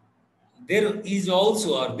 Now, there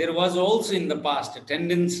was also in the past a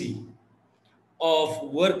tendency of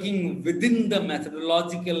working within the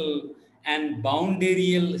methodological and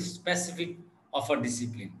boundarial specific of a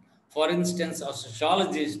discipline. For instance, a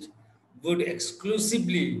sociologist would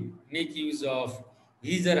exclusively make use of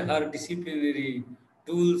his or her disciplinary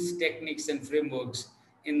tools, techniques, and frameworks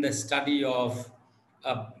in the study of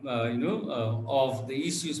the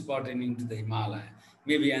issues pertaining to the Himalaya,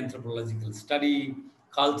 maybe anthropological study,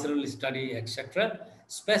 cultural study, etc.,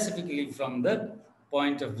 specifically from the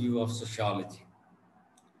point of view of sociology.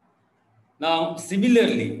 Now,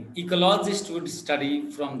 similarly, ecologists would study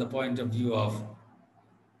from the point of view of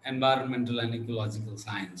environmental and ecological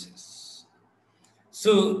sciences.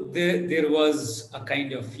 So there was a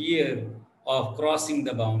kind of fear of crossing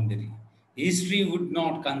the boundary. History would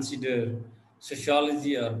not consider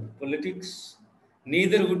sociology, or politics.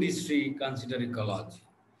 Neither would history consider ecology.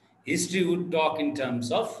 History would talk in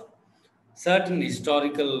terms of certain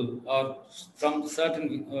historical or from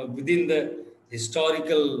certain within the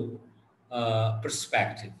historical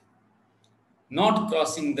perspective, not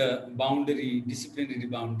crossing the boundary, disciplinary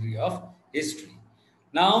boundary of history.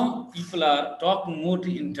 Now, people are talking more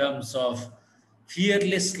in terms of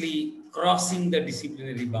fearlessly crossing the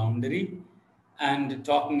disciplinary boundary and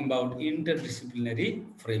talking about interdisciplinary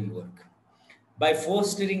framework. By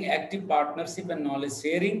fostering active partnership and knowledge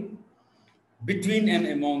sharing between and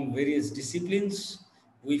among various disciplines,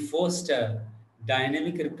 we foster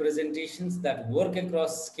dynamic representations that work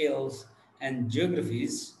across scales and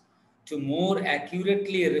geographies to more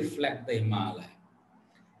accurately reflect the Himalaya,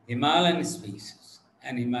 Himalayan species,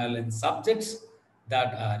 and Himalayan subjects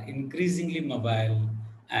that are increasingly mobile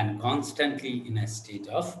and constantly in a state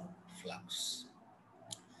of flux.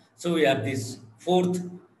 So we have this fourth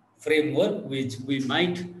framework, which we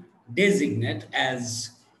might designate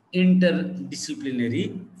as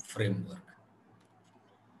interdisciplinary framework.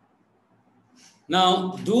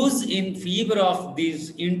 Now, those in favor of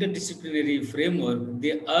this interdisciplinary framework,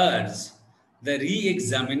 they urge the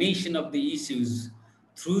re-examination of the issues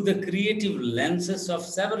through the creative lenses of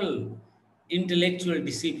several intellectual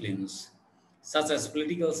disciplines, such as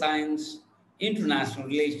political science, international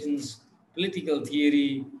relations, political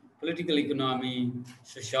theory, political economy,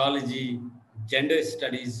 sociology, gender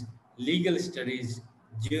studies, legal studies,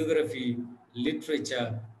 geography,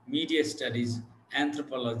 literature, media studies,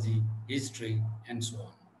 anthropology, history, and so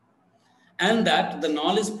on. And that the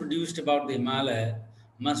knowledge produced about the Himalaya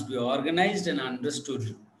must be organized and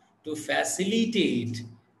understood to facilitate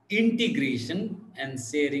integration and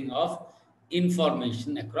sharing of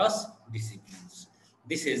information across disciplines.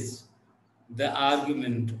 This is the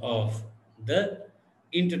argument of the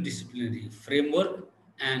interdisciplinary framework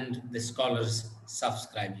and the scholars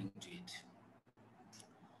subscribing to it.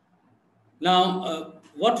 Now,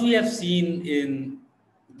 what we have seen in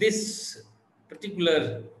this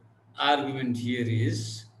particular argument here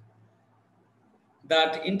is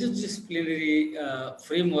that interdisciplinary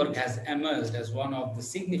framework has emerged as one of the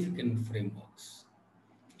significant frameworks.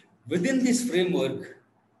 Within this framework,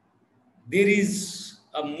 there is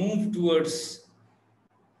a move towards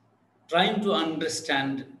trying to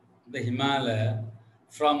understand the Himalaya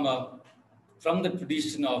from the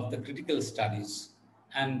tradition of the critical studies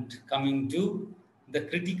and coming to the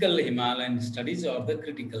critical Himalayan studies or the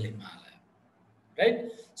critical Himalaya,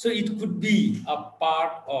 right? So it could be a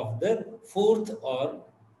part of the fourth or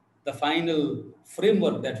the final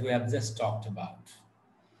framework that we have just talked about.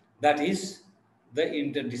 That is the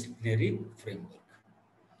interdisciplinary framework.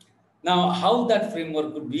 Now, how that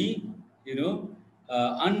framework could be,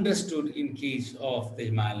 understood in case of the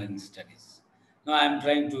Himalayan studies. Now, I am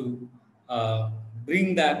trying to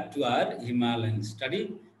bring that to our Himalayan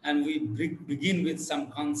study, and we begin with some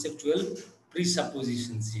conceptual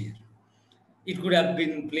presuppositions here. It could have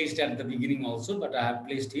been placed at the beginning also, but I have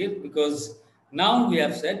placed here because now we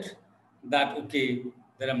have said that, okay,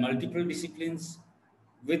 there are multiple disciplines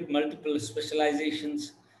with multiple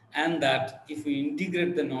specializations, and that if we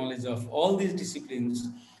integrate the knowledge of all these disciplines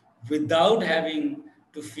without having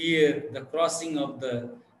to fear the crossing of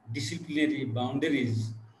the disciplinary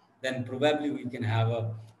boundaries, then probably we can have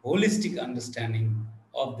a holistic understanding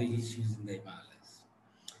of the issues in the Himalayas.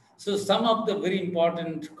 So some of the very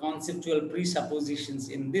important conceptual presuppositions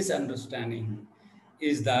in this understanding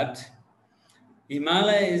is that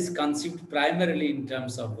Himalaya is conceived primarily in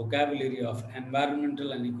terms of vocabulary of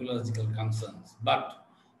environmental and ecological concerns, but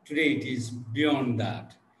today it is beyond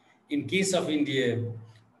that. In case of India,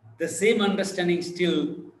 the same understanding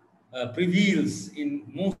still prevails in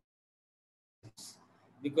most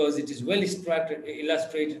because it is well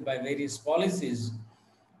illustrated by various policies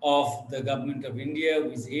of the government of India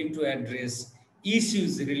which aim to address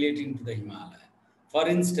issues relating to the Himalaya. For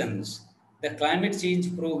instance, the climate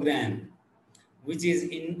change program, which is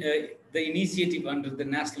in the initiative under the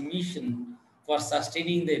National Mission for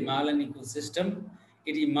Sustaining the Himalayan Ecosystem,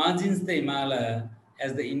 it imagines the Himalaya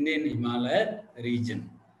as the Indian Himalaya region.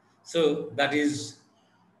 So that is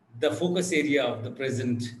the focus area of the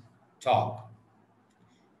present talk.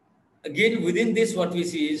 Again, within this, what we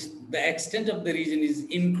see is the extent of the region is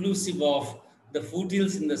inclusive of the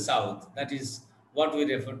foothills in the south. That is what we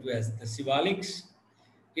refer to as the Shivaliks.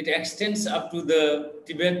 It extends up to the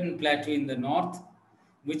Tibetan Plateau in the north,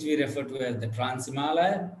 which we refer to as the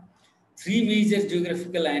Trans-Himalaya. Three major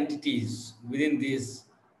geographical entities within this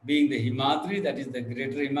being the Himadri, that is the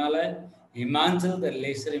Greater Himalaya, Himachal, the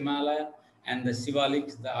Lesser Himalaya, and the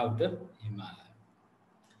Shivaliks, the Outer Himalaya.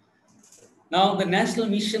 Now, the National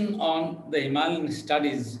Mission on the Himalayan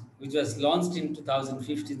Studies, which was launched in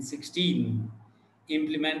 2015-16,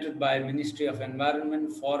 implemented by Ministry of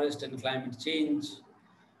Environment, Forest and Climate Change,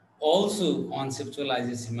 also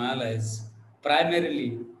conceptualizes Himalayas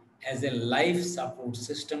primarily as a life support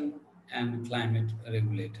system and climate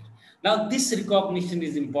regulator. Now, this recognition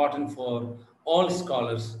is important for all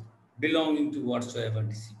scholars belonging to whatsoever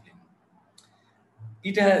discipline.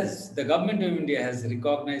 The government of India has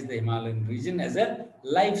recognized the Himalayan region as a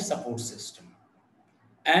life support system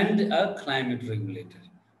and a climate regulator,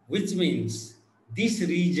 which means this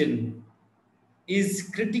region is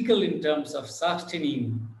critical in terms of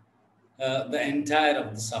sustaining the entire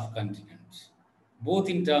of the subcontinent, both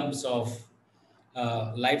in terms of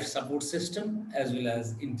life support system as well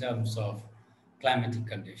as in terms of climatic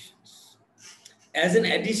conditions. As an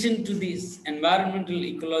addition to this environmental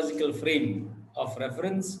ecological frame of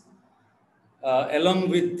reference, along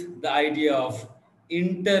with the idea of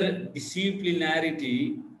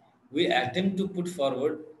interdisciplinarity, we attempt to put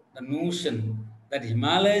forward the notion that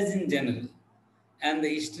Himalayas in general and the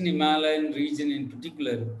Eastern Himalayan region in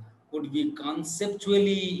particular could be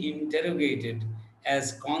conceptually interrogated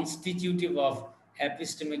as constitutive of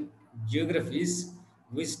epistemic geographies,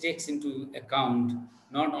 which takes into account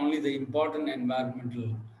not only the important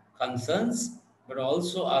environmental concerns, but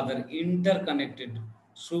also other interconnected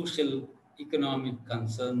social, economic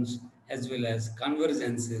concerns, as well as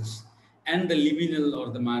convergences and the liminal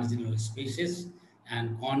or the marginal spaces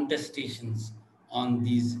and contestations on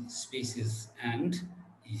these spaces and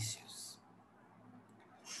issues.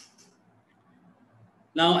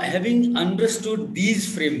 Now, having understood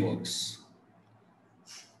these frameworks,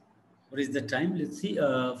 what is the time? Let's see,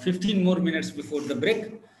 15 more minutes before the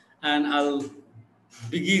break, and I'll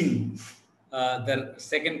begin the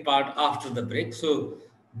second part after the break. So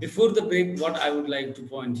before the break, what I would like to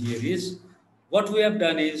point here is, what we have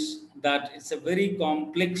done is that it's a very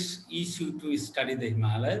complex issue to study the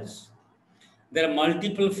Himalayas. There are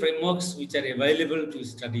multiple frameworks which are available to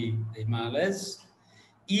study the Himalayas.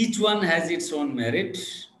 Each one has its own merit,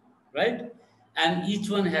 right? And each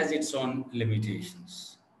one has its own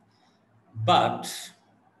limitations. But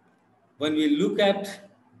when we look at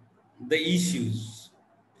the issues,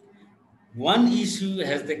 one issue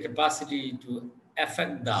has the capacity to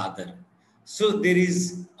affect the other. So there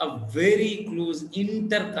is a very close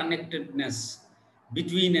interconnectedness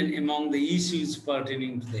between and among the issues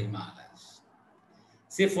pertaining to the Himalayas.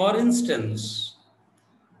 Say, for instance,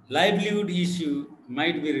 livelihood issue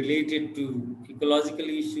might be related to ecological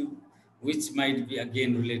issue, which might be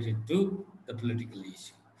again related to the political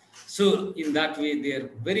issue. So in that way, they are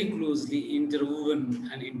very closely interwoven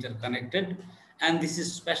and interconnected. And this is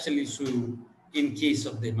especially true in case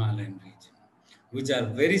of the Himalayan region, which are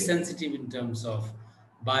very sensitive in terms of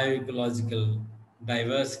bioecological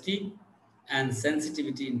diversity and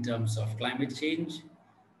sensitivity in terms of climate change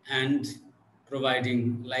and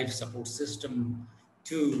providing life support system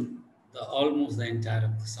to almost the entire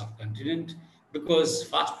of the subcontinent, because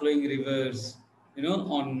fast flowing rivers,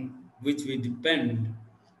 on which we depend,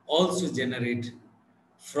 also generate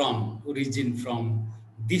origin from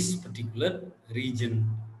this particular region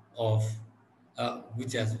of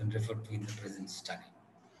which has been referred to in the present study.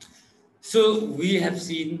 So we have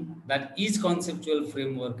seen that each conceptual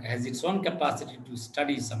framework has its own capacity to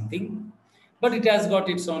study something, but it has got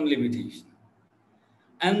its own limitation.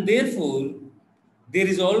 And therefore, there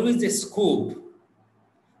is always a scope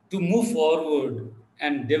to move forward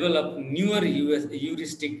and develop newer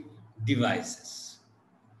heuristic devices.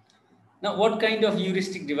 Now, what kind of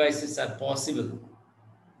heuristic devices are possible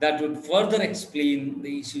that would further explain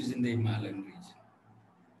the issues in the Himalayan region?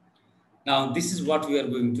 Now, this is what we are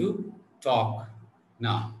going to talk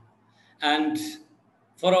now. And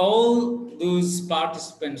for all those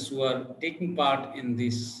participants who are taking part in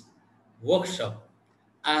this workshop,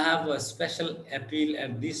 I have a special appeal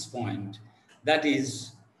at this point. That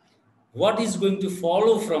is, what is going to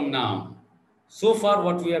follow from now? So far,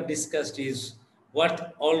 what we have discussed is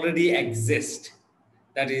what already exists.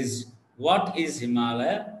 That is, what is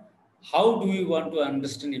Himalaya? How do we want to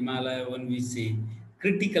understand Himalaya when we say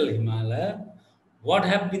critical Himalaya? What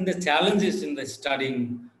have been the challenges in the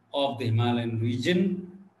studying of the Himalayan region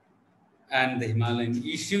and the Himalayan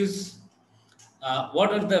issues?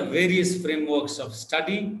 What are the various frameworks of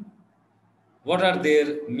study? What are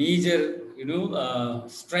their major,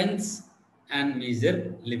 strengths and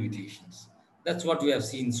major limitations? That's what we have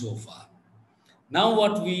seen so far. Now,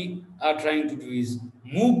 what we are trying to do is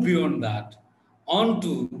move beyond that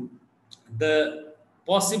onto the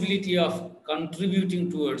possibility of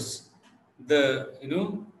contributing towards the,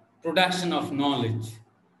 production of knowledge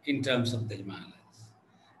in terms of the Himalayas.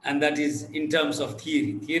 And that is in terms of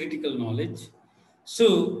theory, theoretical knowledge. So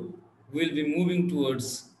we'll be moving towards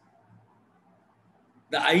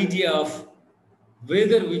the idea of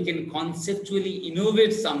whether we can conceptually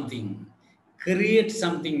innovate something, create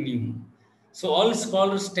something new. So all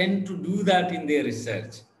scholars tend to do that in their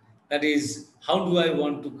research. That is, how do I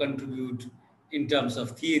want to contribute in terms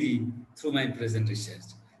of theory through my present research?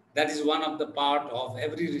 That is one of the part of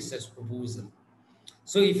every research proposal.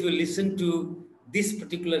 So if you listen to this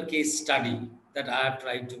particular case study that I have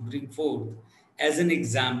tried to bring forth as an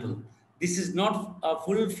example, this is not a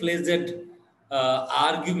full-fledged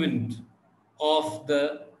argument of the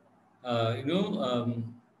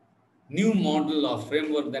new model or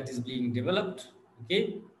framework that is being developed, okay?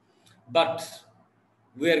 But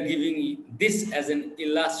we are giving this as an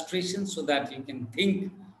illustration so that you can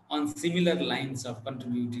think on similar lines of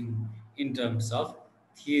contributing in terms of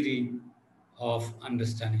theory of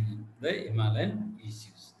understanding the Himalayan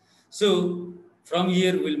issues. So from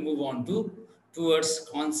here we'll move on towards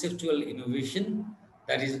conceptual innovation,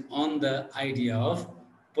 that is on the idea of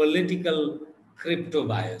political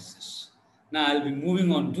cryptobiosis. Now I'll be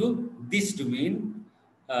moving on to this domain.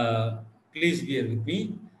 Please bear with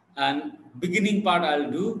me. And beginning part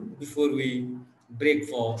I'll do before we break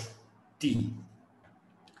for tea.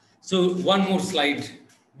 So one more slide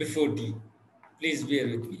before tea. Please bear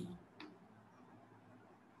with me.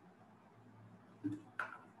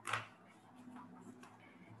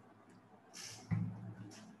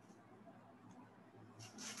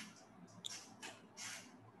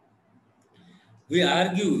 We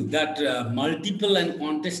argue that multiple and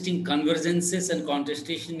contesting convergences and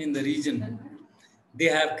contestation in the region, they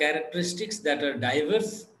have characteristics that are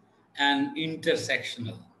diverse and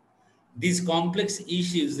intersectional. These complex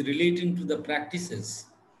issues relating to the practices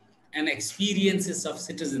and experiences of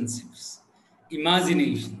citizenships,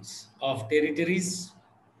 imaginations of territories,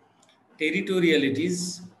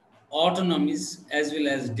 territorialities, autonomies, as well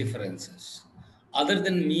as differences. Other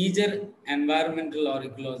than major environmental or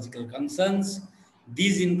ecological concerns,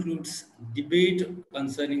 these includes debate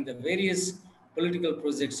concerning the various political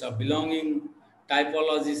projects of belonging,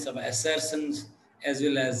 typologies of assertions, as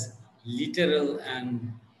well as literal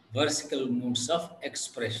and versical modes of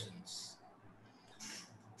expressions.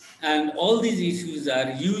 And all these issues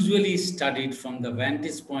are usually studied from the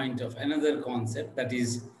vantage point of another concept, that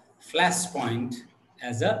is flashpoint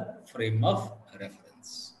as a frame of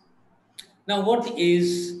reference. Now, what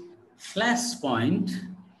is flashpoint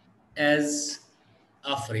as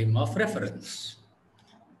a frame of reference?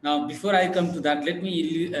 Now, before I come to that, let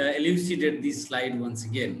me elucidate this slide once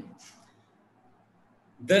again.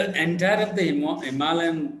 The entire of the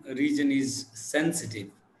Himalayan region is sensitive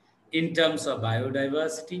in terms of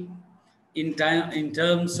biodiversity, in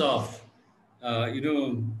terms of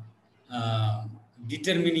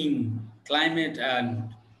determining climate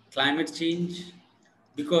and climate change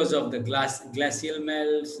because of the glacial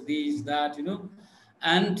melts, these, that,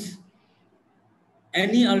 and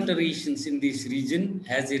any alterations in this region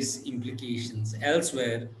has its implications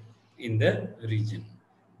elsewhere in the region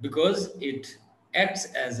because it acts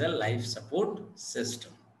as a life support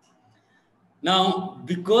system. Now,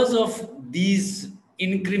 because of these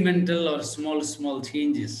incremental or small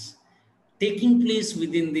changes taking place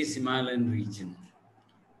within this Himalayan region,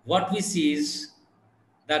 what we see is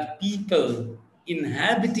that people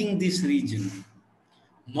inhabiting this region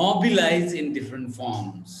mobilize in different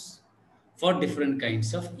forms for different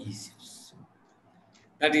kinds of issues.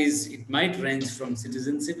 That is, it might range from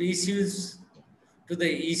citizenship issues to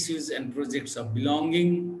the issues and projects of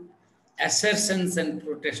belonging, assertions and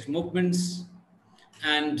protest movements,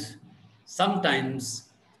 and sometimes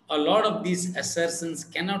a lot of these assertions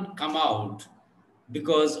cannot come out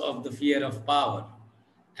because of the fear of power,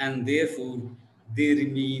 and therefore they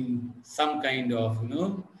remain some kind of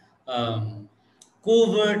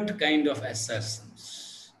covert kind of assertions.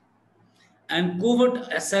 And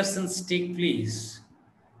covert assertions take place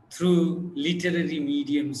through literary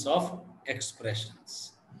mediums of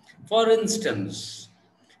expressions. For instance,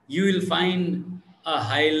 you will find a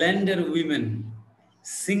Highlander woman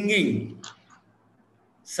singing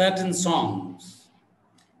certain songs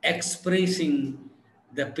expressing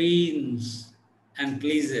the pains and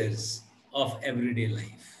pleasures of everyday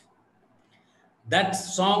life. That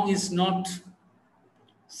song is not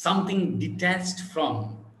something detached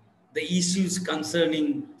from the issues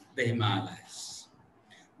concerning the Himalayas.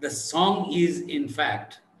 The song is, in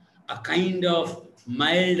fact, a kind of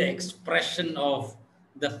mild expression of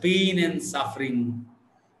the pain and suffering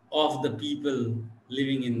of the people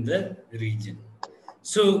living in the region.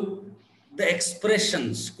 So the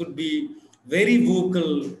expressions could be very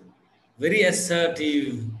vocal very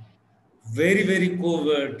assertive, very, very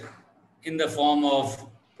covert in the form of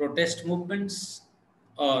protest movements,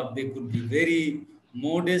 or they could be very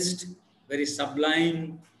modest, very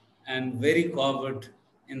sublime, and very covert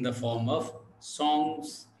in the form of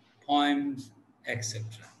songs, poems, etc.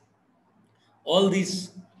 All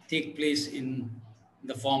these take place in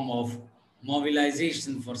the form of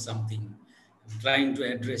mobilization for something, trying to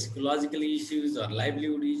address ecological issues or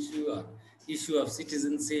livelihood issue or issue of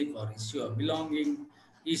citizenship or issue of belonging,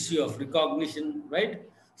 issue of recognition, right?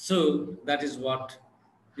 So that is what,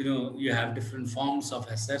 you have different forms of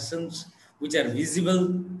assertions which are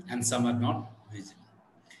visible and some are not visible.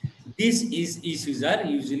 These issues are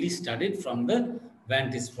usually studied from the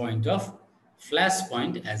vantage point of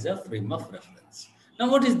flashpoint as a frame of reference. Now,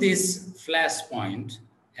 what is this flashpoint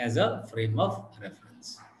as a frame of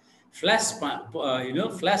reference? Flashpoint,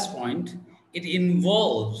 it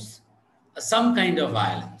involves some kind of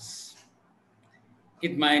violence.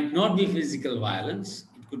 It might not be physical violence.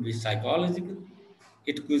 It could be psychological.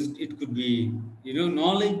 It could be,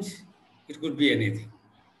 knowledge. It could be anything.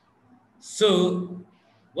 So,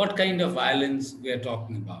 what kind of violence we are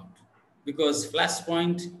talking about? Because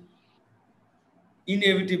flashpoint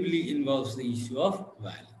inevitably involves the issue of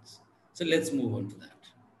violence. So let's move on to that.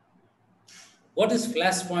 What is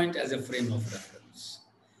flashpoint as a frame of reference?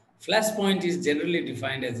 Flashpoint is generally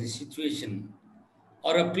defined as a situation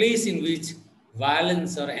or a place in which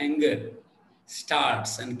violence or anger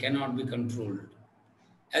starts and cannot be controlled,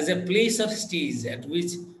 as a place or stage at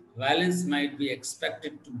which violence might be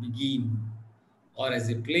expected to begin, or as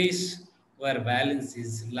a place where violence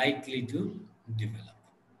is likely to develop.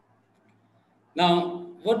 Now,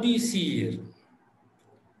 what do you see here?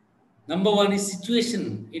 Number one is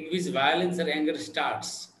situation in which violence or anger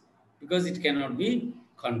starts because it cannot be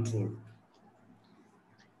controlled.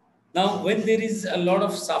 Now, when there is a lot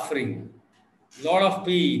of suffering, lot of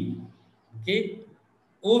pain, okay,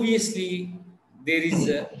 obviously there is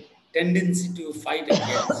a tendency to fight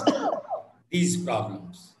against these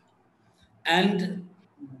problems. And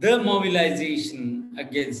the mobilization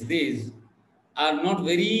against these are not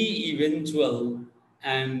very eventual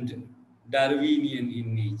and Darwinian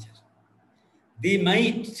in nature. They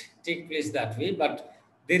might take place that way, but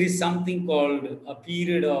there is something called a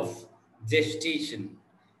period of gestation.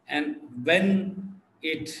 And when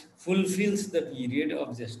it fulfills the period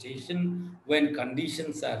of gestation, when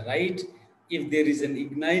conditions are right, if there is an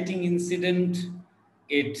igniting incident,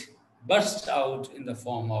 it bursts out in the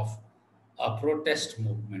form of a protest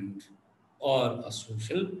movement or a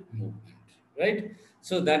social movement, right?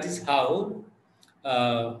 So that is how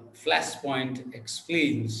Flashpoint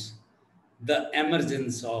explains the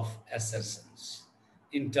emergence of assertions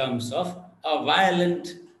in terms of a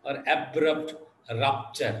violent or abrupt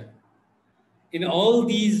rupture. In all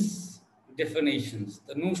these definitions,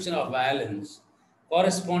 the notion of violence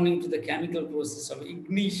corresponding to the chemical process of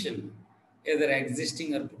ignition, either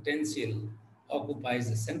existing or potential, occupies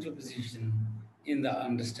a central position in the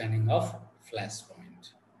understanding of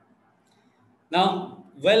flashpoint. Now,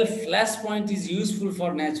 while flashpoint is useful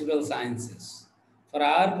for natural sciences, for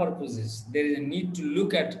our purposes, there is a need to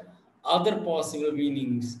look at other possible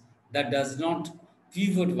meanings that does not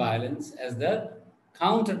pivot violence as the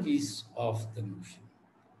counterpiece of the notion.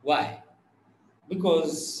 Why?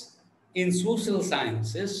 Because in social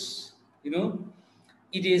sciences,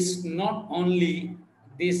 it is not only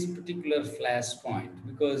this particular flashpoint,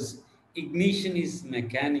 because ignition is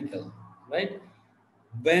mechanical, right?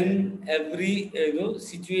 When every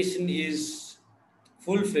situation is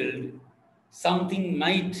fulfilled, something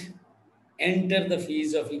might enter the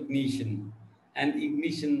phase of ignition, and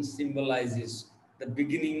ignition symbolizes the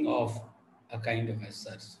beginning of a kind of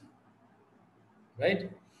assertion,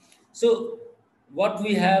 right? So what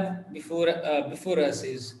we have before us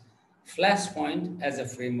is flashpoint as a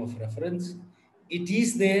frame of reference. It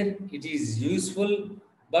is there, it is useful,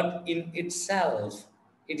 but in itself,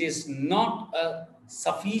 it is not a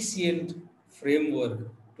sufficient framework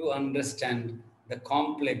to understand the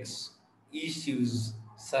complex issues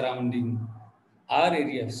surrounding our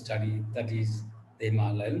area of study, that is the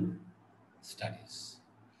Himalayan studies.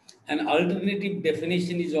 An alternative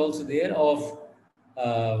definition is also there of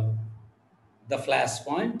the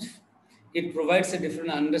flashpoint. It provides a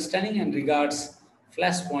different understanding and regards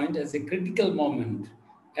flashpoint as a critical moment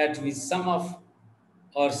at which some of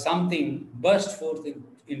or something burst forth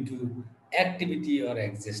into activity or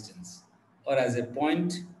existence, or as a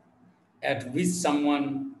point at which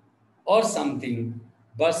someone or something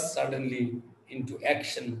bursts suddenly into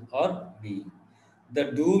action or being. The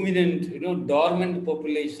dominant, dormant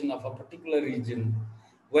population of a particular region,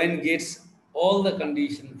 when gets all the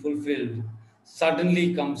condition fulfilled,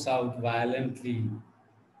 suddenly comes out violently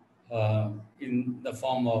in the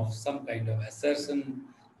form of some kind of assertion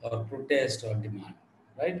or protest or demand,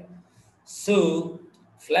 right? So,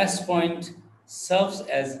 Flashpoint serves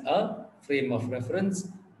as a frame of reference,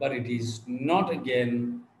 but it is not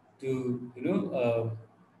again to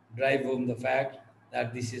drive home the fact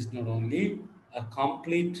that this is not only a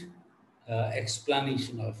complete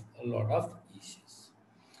explanation of a lot of issues.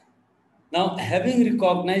 Now, having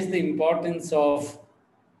recognized the importance of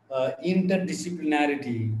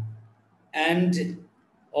interdisciplinarity and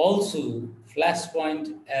also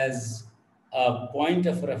Flashpoint as a point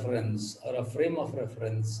of reference or a frame of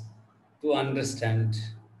reference to understand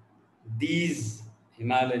these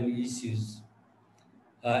Himalayan issues,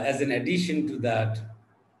 as an addition to that,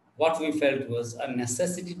 what we felt was a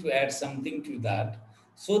necessity to add something to that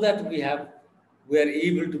so that we are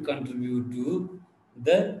able to contribute to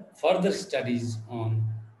the further studies on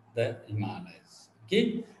the Himalayas.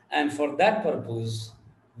 Okay, and for that purpose,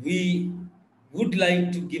 we would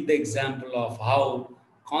like to give the example of how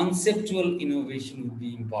conceptual innovation would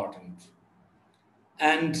be important.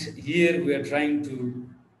 And here we are trying to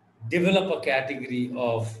develop a category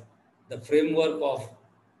of the framework of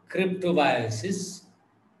cryptobiosis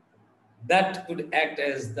that could act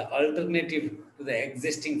as the alternative to the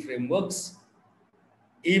existing frameworks,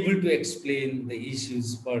 able to explain the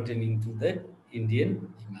issues pertaining to the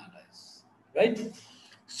Indian Himalayas. Right?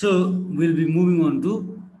 So we'll be moving on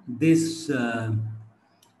to this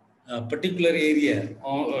particular area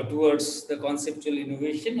towards the conceptual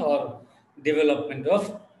innovation or development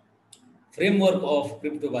of framework of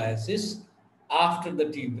cryptobiosis after the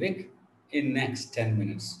tea break in next 10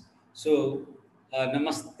 minutes. So,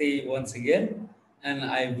 namaste once again, and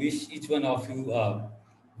I wish each one of you a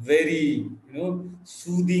very,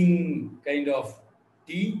 soothing kind of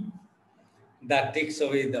tea that takes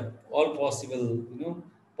away the all possible,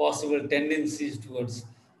 possible tendencies towards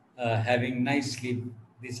having nice sleep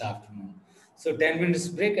this afternoon. So 10 minutes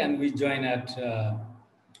break and we join at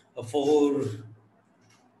 4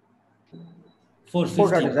 4:50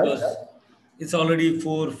 4:30, because sir. it's already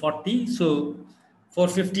 4:40. So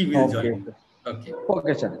 4:50 we'll Okay. join. Okay.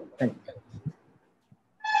 Okay, sir. Thank you.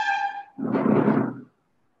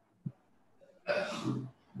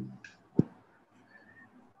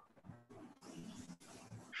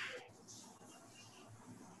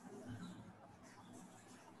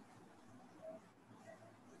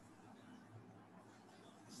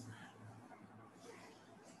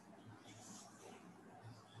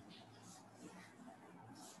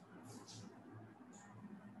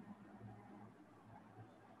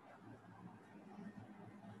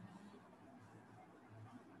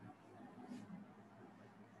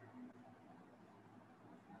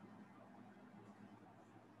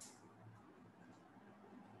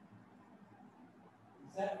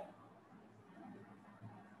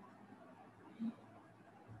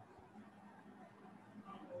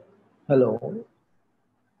 Hello,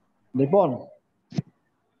 Dipon.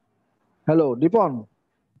 Hello, Dipon.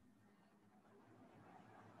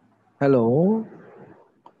 Hello,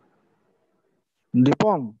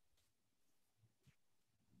 Dipon.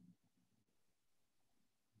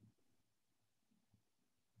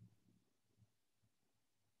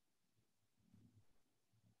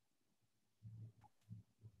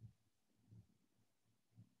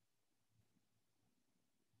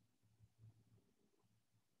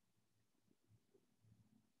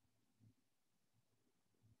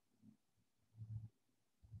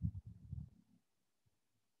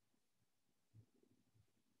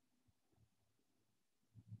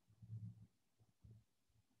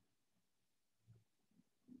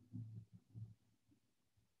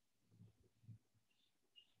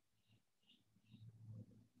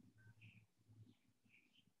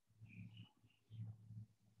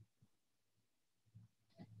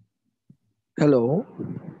 Hello,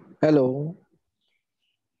 hello,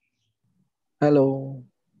 hello,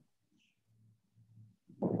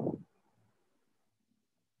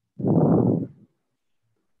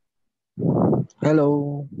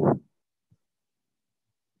 hello.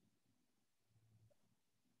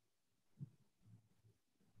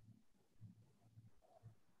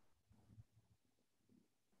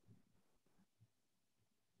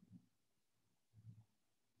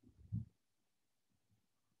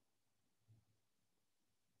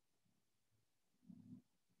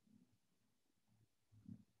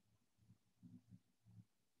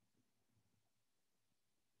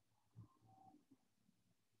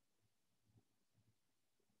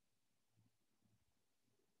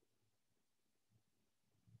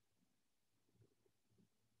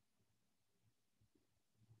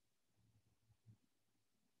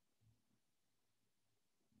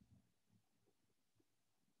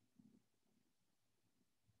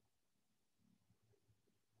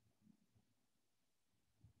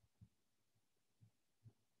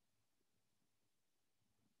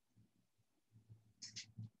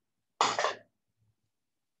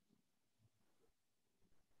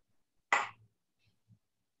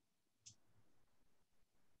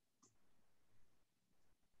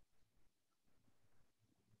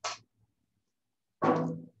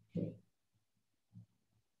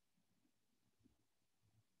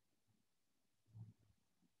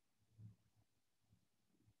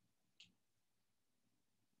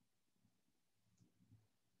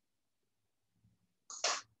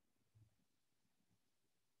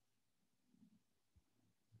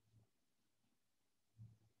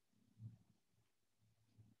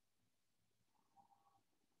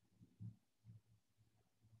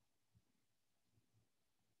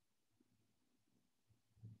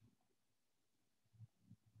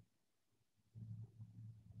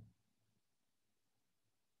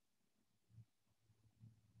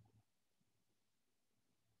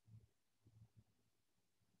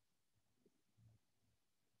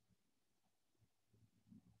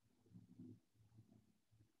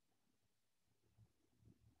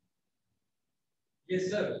 Yes,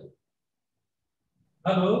 sir.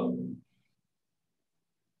 Hello.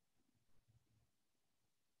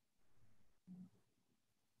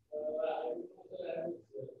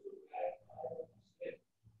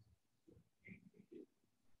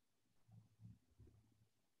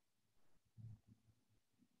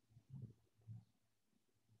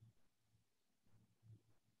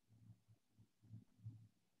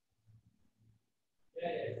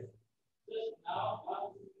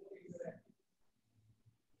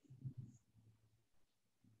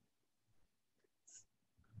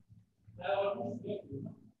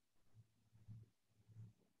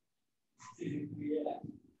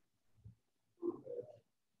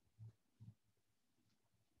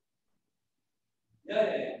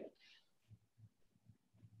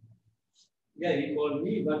 Yeah, he called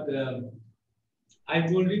me, but I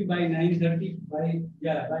told him by 9:30. By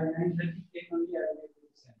 9:30 only I will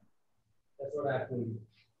send. That's what I told him.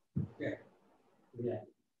 Yeah. Yeah.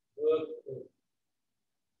 Okay.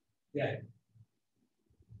 Yeah.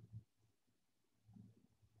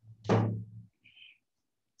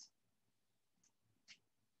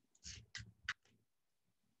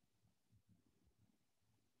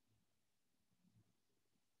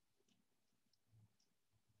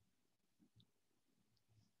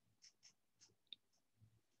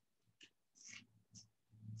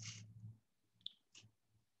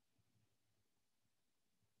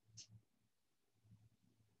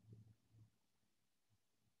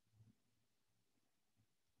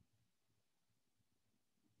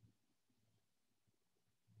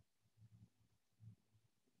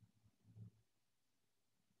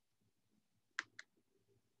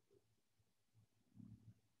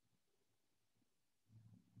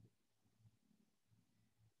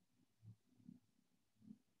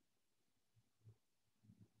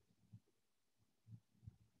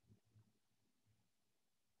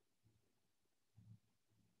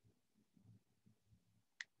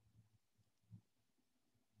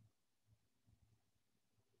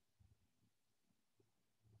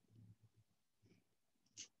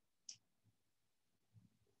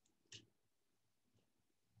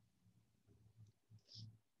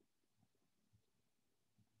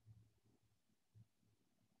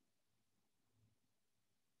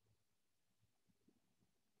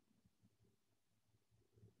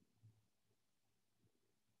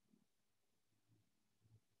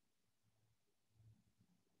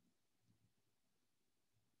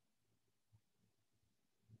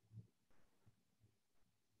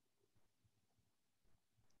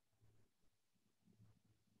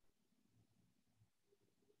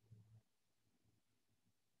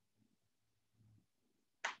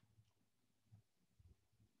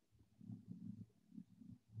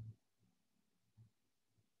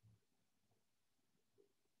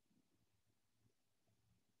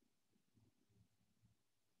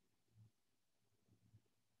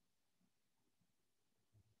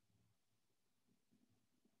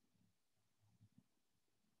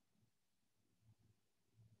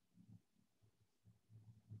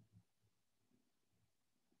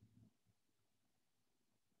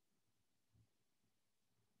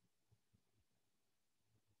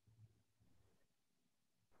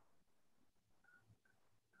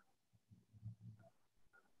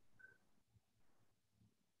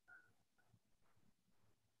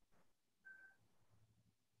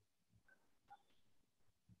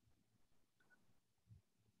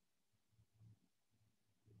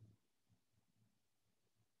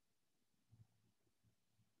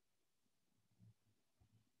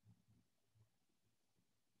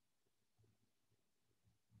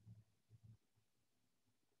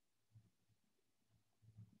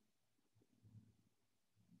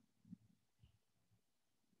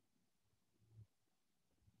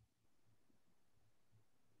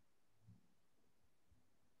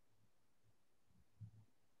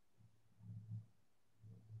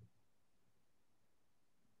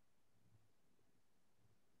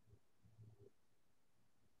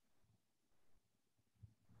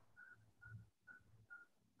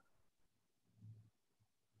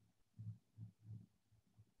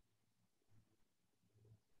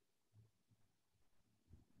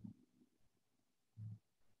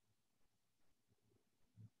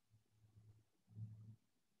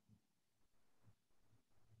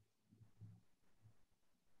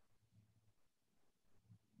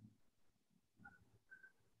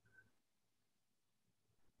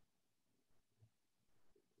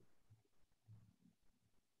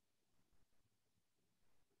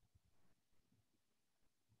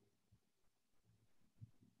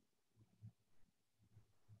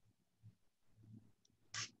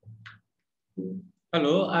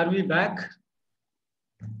 Hello, are we back?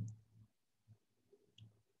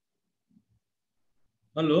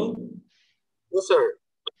 Hello? Yes, sir.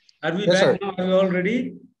 Are we Yes, back sir. now? Are we all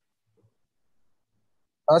ready?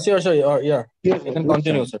 Sure, sir. Yeah. Yes, You can yes,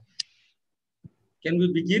 continue, sir. sir. Can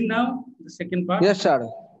we begin now, the second part? Yes, sir.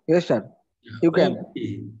 Yes, sir. You can.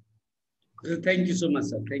 Okay. Thank you so much,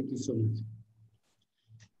 sir. Thank you so much.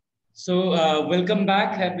 So, welcome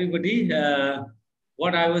back, everybody.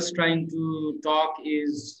 What I was trying to talk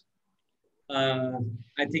is,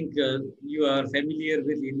 I think you are familiar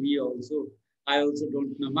with Hindi also. I also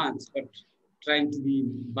don't know much, but trying to be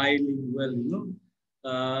bilingual, you know.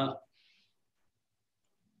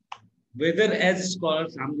 Weather as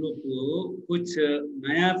scholars हम लोग को कुछ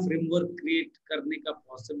नया framework create करने का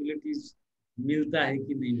possibilities मिलता है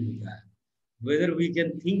कि नहीं मिलता है, whether we can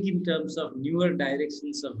think in terms of newer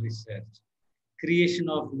directions of research, creation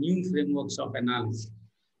of new frameworks of analysis.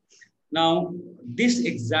 Now, this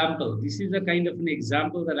example, this is a kind of an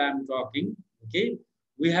example that I am talking. Okay,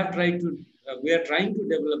 we are trying to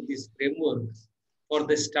develop this framework for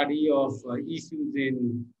the study of issues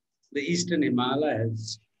in the Eastern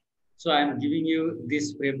Himalayas. So I am giving you this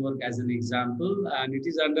framework as an example, and it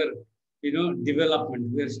is under,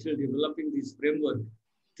 development. We are still developing this framework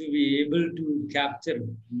to be able to capture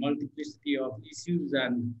multiplicity of issues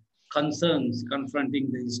and concerns confronting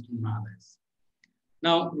the Eastern Himalayas.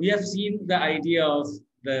 Now, we have seen the idea of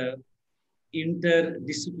the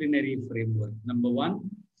interdisciplinary framework. Number one,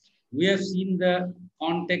 we have seen the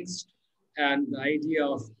context and the idea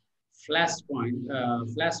of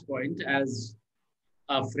flashpoint as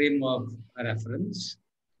a framework reference.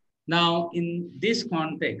 Now, in this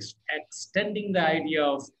context, extending the idea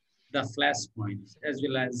of the flashpoints as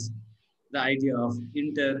well as the idea of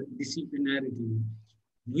interdisciplinarity,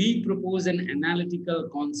 we propose an analytical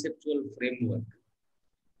conceptual framework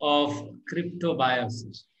of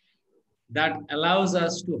cryptobiosis that allows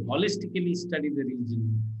us to holistically study the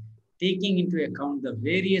region, taking into account the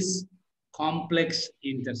various complex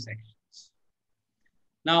intersections.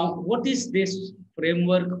 Now, what is this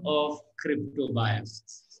framework of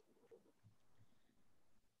cryptobiosis?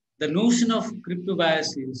 The notion of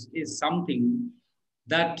cryptobiosis is something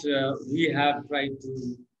that we have tried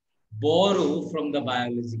to borrow from the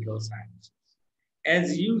biological sciences.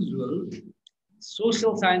 As usual,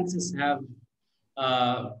 social sciences have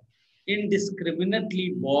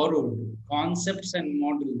indiscriminately borrowed concepts and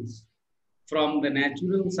models from the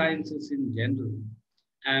natural sciences in general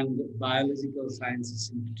and biological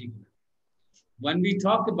sciences in particular. When we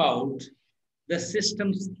talk about the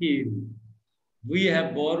systems theory, we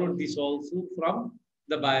have borrowed this also from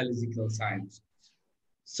the biological sciences.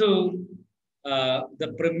 So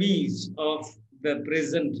the premise of the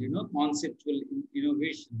present, conceptual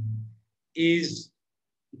innovation is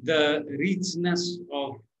the richness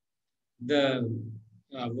of the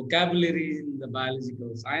vocabulary in the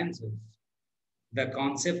biological sciences, the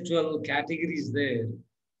conceptual categories there,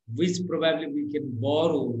 which probably we can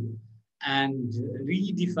borrow and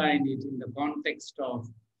redefine it in the context of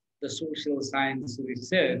the social science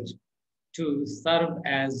research to serve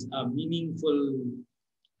as a meaningful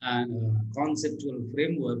conceptual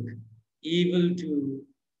framework, able to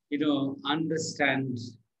understand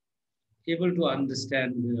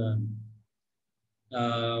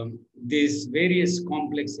these various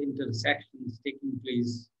complex intersections taking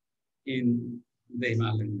place in the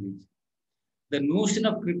Himalayan region. The notion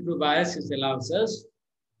of cryptobiosis allows us,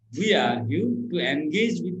 we argue, to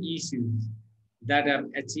engage with issues that have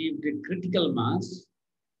achieved a critical mass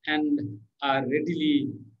and are readily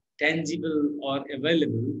tangible or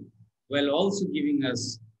available, while also giving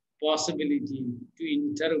us possibility to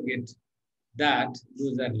interrogate that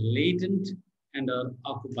those are latent and or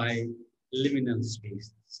occupy liminal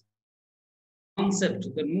spaces. Concept,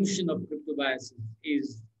 the notion of cryptobiosis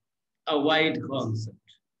is a wide concept,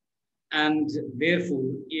 and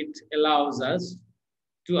therefore it allows us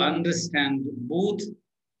to understand both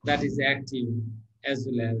that is active as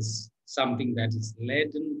well as something that is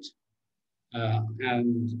latent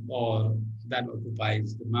and or that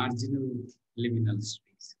occupies the marginal liminal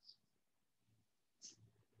spaces.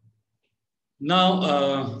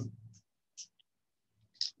 Now,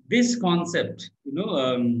 this concept,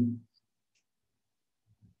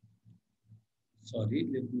 sorry,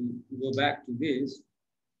 let me go back to this.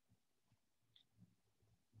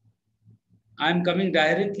 I'm coming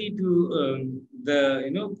directly to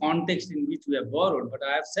the context in which we have borrowed, but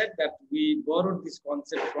I have said that we borrowed this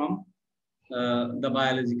concept from the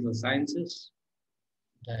biological sciences.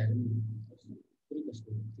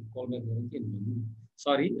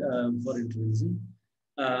 Sorry for intervention.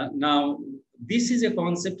 Now, this is a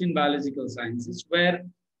concept in biological sciences where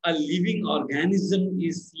a living organism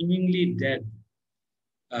is seemingly dead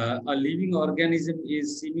A living organism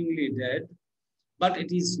is seemingly dead, but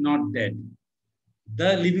it is not dead.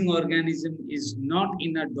 The living organism is not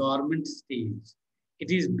in a dormant stage. It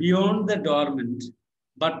is beyond the dormant,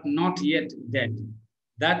 but not yet dead.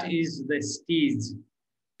 That is the stage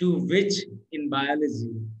to which in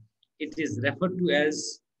biology it is referred to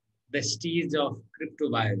as the stage of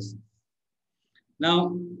cryptobiosis.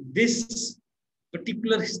 Now, this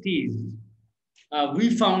particular stage,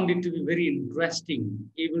 we found it to be very interesting,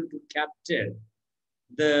 able to capture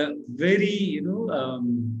the very,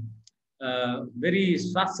 very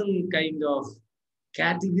subtle kind of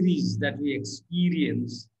categories that we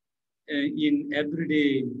experience in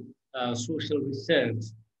everyday social research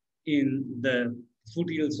in the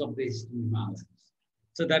foothills of the Eastern Himalayas.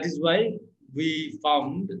 So that is why we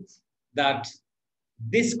found that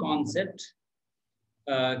this concept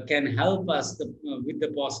can help us with the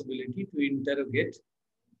possibility to interrogate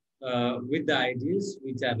with the ideas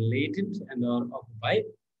which are latent and or occupy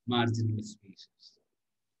marginal spaces.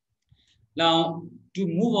 Now, to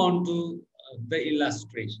move on to the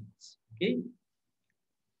illustrations, okay?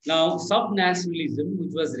 Now, subnationalism,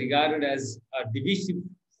 which was regarded as a divisive,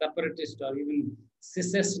 separatist, or even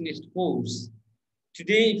secessionist force,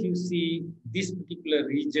 today, if you see this particular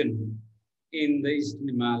region in the Eastern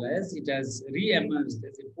Himalayas, it has re-emerged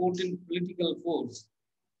as a potent political force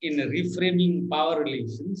in reframing power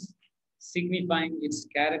relations, signifying its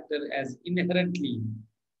character as inherently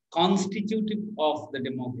constitutive of the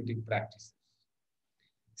democratic practices.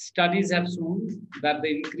 Studies have shown that the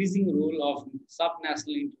increasing role of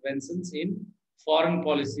subnational interventions in foreign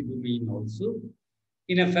policy domain also.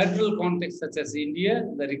 In a federal context such as India,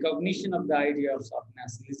 the recognition of the idea of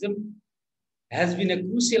subnationalism has been a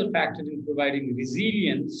crucial factor in providing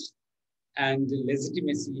resilience and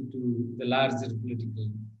legitimacy to the larger political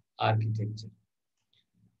architecture.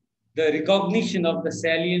 The recognition of the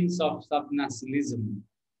salience of subnationalism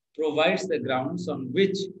provides the grounds on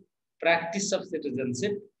which practice of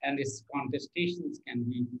citizenship and its contestations can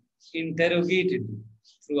be interrogated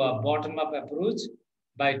through a bottom-up approach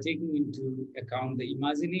by taking into account the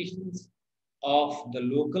imaginations of the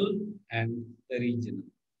local and the regional.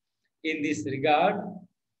 In this regard,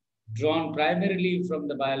 drawn primarily from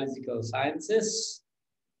the biological sciences,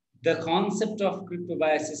 the concept of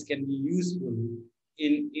cryptobiosis can be useful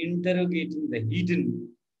in interrogating the hidden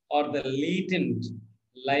or the latent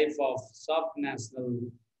life of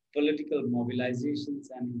subnational political mobilizations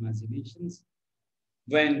and imaginations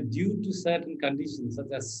when due to certain conditions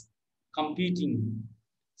such as competing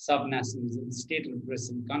subnationalism, state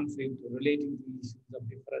repression, conflict relating to issues of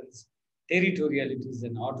difference, territorialities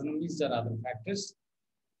and autonomies or other factors,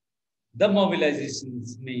 the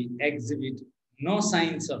mobilizations may exhibit no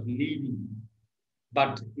signs of living,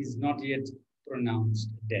 but is not yet pronounced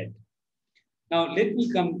dead. Now, let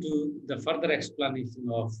me come to the further explanation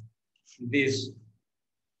of this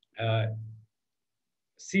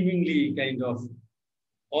seemingly kind of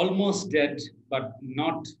almost dead, but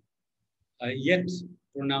not yet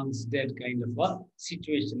pronounced dead kind of a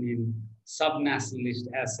situation in subnationalist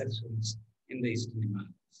assertions in the Eastern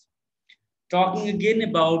Himalayas. Talking again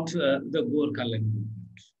about the Gorkhaland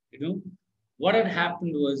movement, what had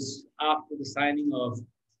happened was after the signing of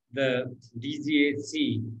the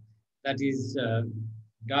DGAC, that is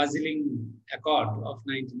Darjeeling Accord of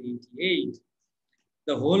 1988,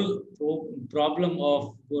 the whole problem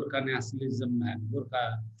of Gorkha nationalism and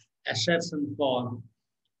Gorkha assertion for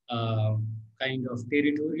kind of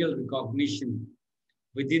territorial recognition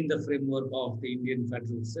within the framework of the Indian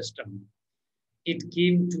federal system, it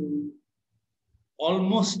came to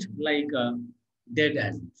almost like a dead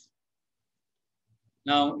end.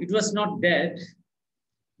 Now, it was not dead,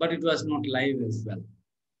 but it was not live as well.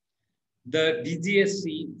 The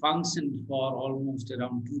DGSC functioned for almost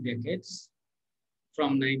around 2 decades,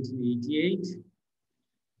 from 1988.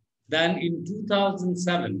 Then in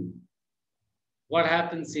 2007, what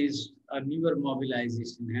happens is a newer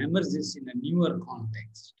mobilization emerges in a newer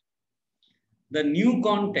context. The new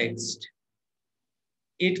context,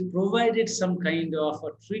 it provided some kind of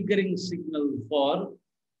a triggering signal for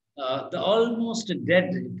the almost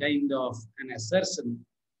dead kind of an assertion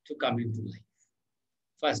to come into life.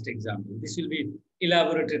 First example, this will be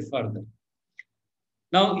elaborated further.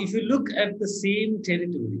 Now, if you look at the same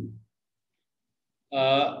territory,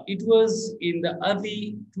 it was in the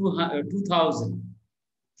early 2000,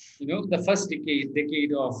 the first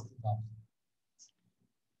decade of 2000.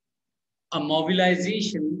 A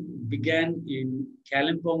mobilization began in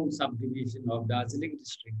Kalimpong subdivision of Darjeeling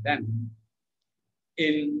district, then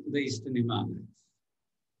in the Eastern Himalayas.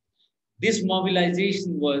 This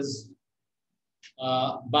mobilization was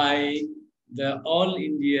by the All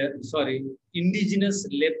India, sorry, Indigenous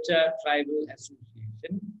Lepcha Tribal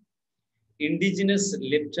Association, Indigenous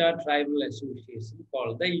Lepcha Tribal Association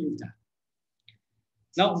called the ILTA.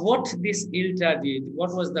 Now, what this ILTA did,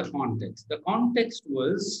 what was the context? The context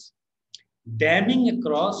was damming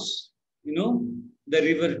across, the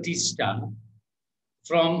river Tista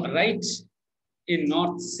from right in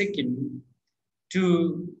North Sikkim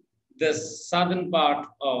to the southern part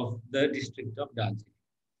of the district of Darjeeling.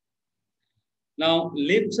 Now,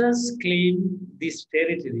 Lepchas claim this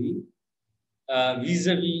territory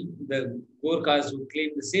vis-a-vis the Gorkhas who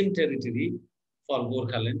claim the same territory for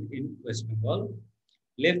Gorkhaland in West Bengal.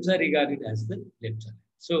 Lepcha regarded as the Lepcha.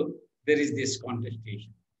 So there is this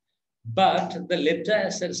contestation. But the Lepcha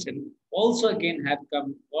assertion also again had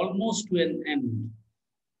come almost to an end,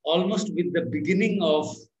 almost with the beginning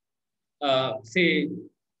of,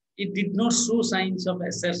 it did not show signs of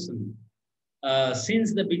assertion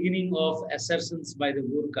since the beginning of assertions by the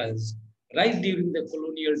Gorkhas right during the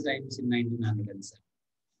colonial times in 1907.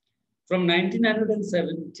 From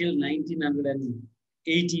 1907 till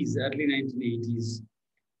 1980s, early 1980s,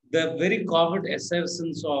 the very covert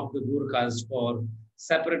assertions of the Gorkhas for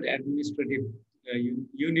separate administrative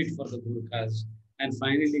unit for the Gorkhas and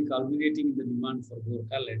finally culminating in the demand for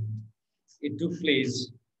Gorkhaland, it took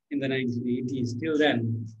place in the 1980s. Till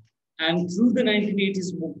then, and through the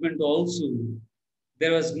 1980s movement also,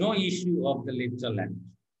 there was no issue of the Lepcha land.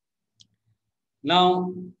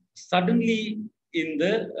 Now, suddenly in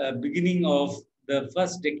the beginning of the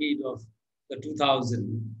first decade of the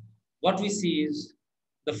 2000, what we see is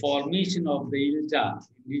the formation of the ILTA,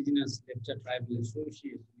 Indigenous Lepcha Tribal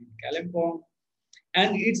Association in Kalimpong,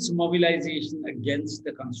 and its mobilization against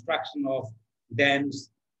the construction of dams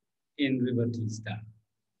in River Tista.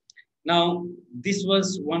 Now, this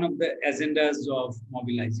was one of the agendas of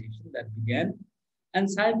mobilization that began, and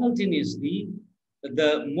simultaneously,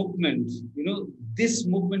 the movement, this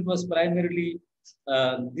movement was primarily,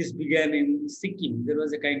 this began in Sikkim. There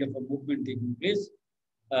was a kind of a movement taking place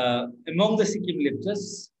among the Sikkim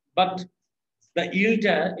Lepchas, but the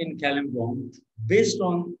ILTA in Kalimpong, based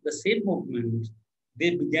on the same movement,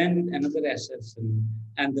 they began with another assertion,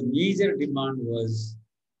 and the major demand was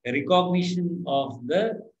a recognition of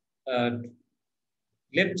the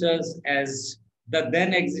Lepchas as the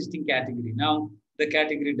then existing category. Now, the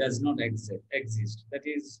category does not exist. That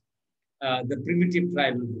is the primitive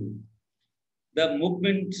tribal group. The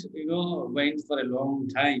movement, went for a long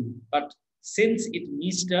time, but since it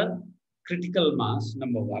reached a critical mass,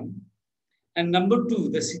 number one, and number two,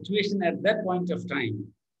 the situation at that point of time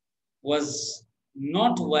was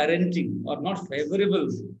not warranting or not favorable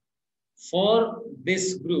for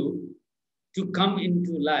this group to come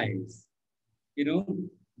into life.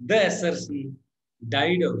 The assertion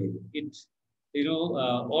died away. It,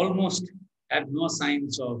 almost had no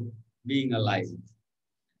signs of being alive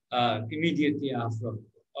immediately after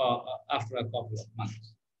a couple of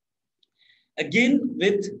months. Again,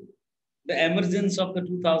 with the emergence of the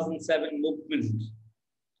 2007 movement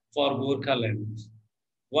for Gorkhaland,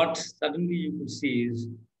 what suddenly you could see is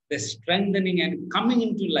the strengthening and coming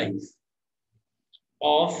into life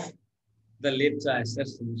of the Lepcha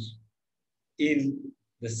assertions in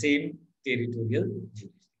the same territorial jurisdiction.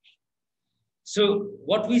 So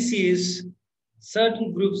what we see is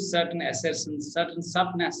certain groups, certain assertions, certain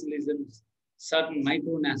sub-nationalisms, certain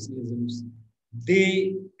micro-nationalisms,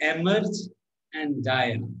 they emerge and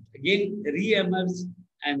die out. Again, re-emerge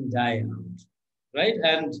and die out, right?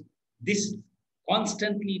 And this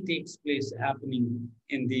constantly takes place happening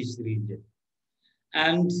in this region.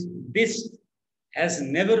 And this has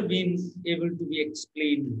never been able to be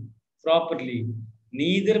explained properly,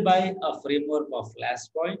 neither by a framework of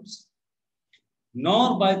flashpoints,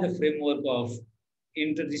 nor by the framework of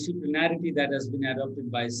interdisciplinarity that has been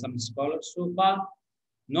adopted by some scholars so far,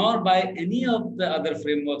 nor by any of the other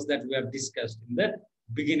frameworks that we have discussed in the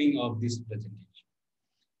beginning of this presentation.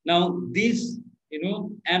 Now, these,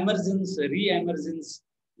 emergence, re-emergence,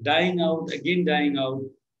 dying out, again dying out,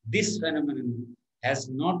 this phenomenon has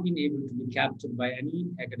not been able to be captured by any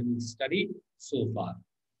academic study so far.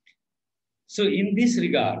 So in this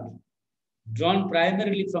regard, drawn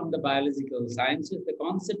primarily from the biological sciences, the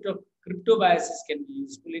concept of cryptobiosis can be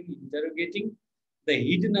useful in interrogating the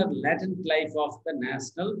hidden or latent life of the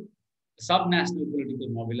national, sub-national political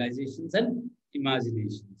mobilizations and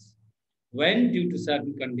imaginations. When, due to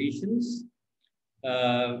certain conditions,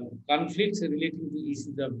 conflicts relating to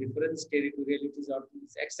issues of difference,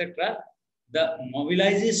 territorialities, etc., the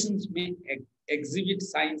mobilizations may exhibit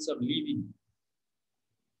signs of living,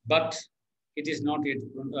 but it is not yet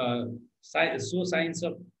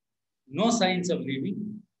no signs of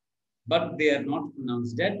living, but they are not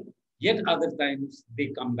pronounced dead. Yet other times they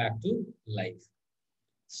come back to life.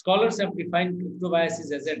 Scholars have defined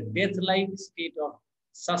cryptobiosis as a death-like state of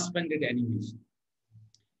suspended animation,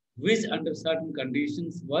 which under certain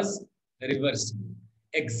conditions was reversible.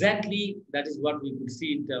 Exactly that is what we could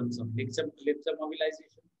see in terms of Lipsa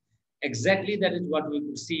mobilization. Exactly that is what we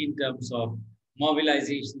could see in terms of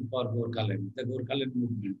mobilization for Gorkhaland, the Gorkhaland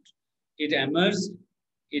movement. It emerged,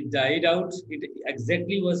 it died out, it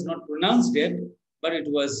exactly was not pronounced dead, but it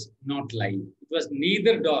was not live. It was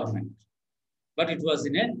neither dormant, but it was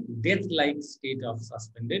in a death-like state of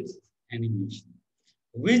suspended animation,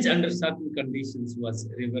 which under certain conditions was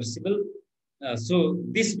reversible. So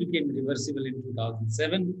this became reversible in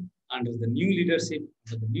 2007 under the new leadership,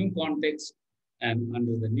 under the new context, and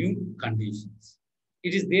under the new conditions.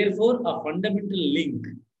 It is therefore a fundamental link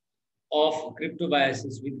of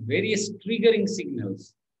cryptobiosis with various triggering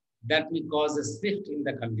signals that may cause a shift in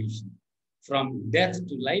the condition from death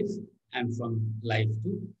to life and from life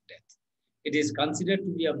to death. It is considered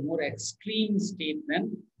to be a more extreme state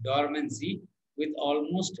than dormancy with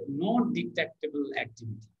almost no detectable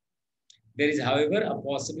activity. There is, however, a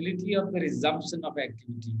possibility of the resumption of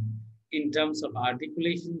activity in terms of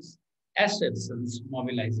articulations, assertions,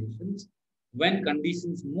 mobilizations, when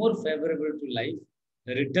conditions more favorable to life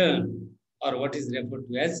return, or what is referred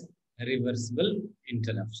to as reversible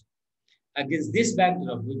interruption. Against this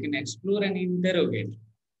backdrop, we can explore and interrogate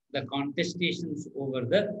the contestations over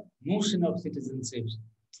the notion of citizenship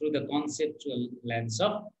through the conceptual lens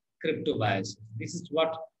of cryptobiosis. This is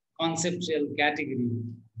what conceptual category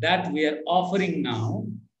that we are offering now,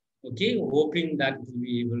 okay, hoping that we'll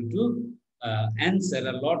be able to answer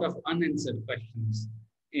a lot of unanswered questions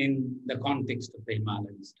in the context of the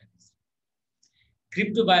Himalayan studies.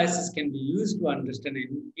 Cryptobiosis can be used to understand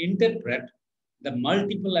and interpret the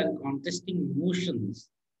multiple and contesting notions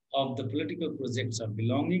of the political projects of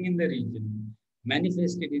belonging in the region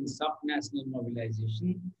manifested in subnational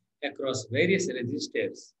mobilization across various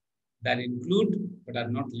registers that include, but are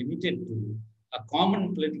not limited to, a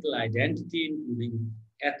common political identity including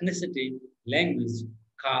ethnicity, language,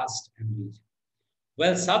 caste, and region.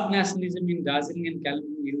 While subnationalism in Darjeeling and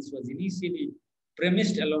Kalimpong Hills was initially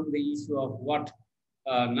premised along the issue of what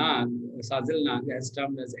Sajal Nag has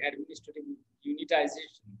termed as administrative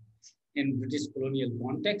unitization in British colonial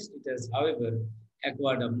context, it has, however,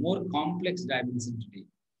 acquired a more complex dimension today.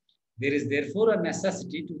 There is therefore a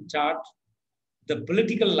necessity to chart the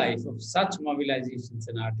political life of such mobilizations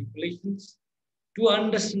and articulations to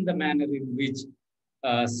understand the manner in which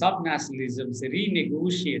subnationalisms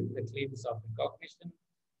renegotiate the claims of recognition,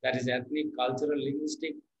 that is ethnic, cultural,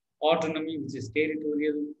 linguistic, autonomy, which is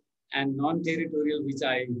territorial, and non-territorial, which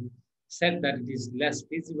I said that it is less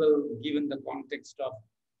feasible given the context of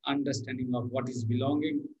understanding of what is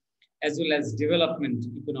belonging, as well as development,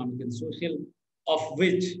 economic and social, of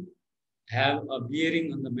which have a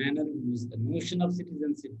bearing on the manner in which the notion of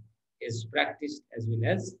citizenship is practiced as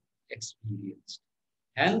well as experienced.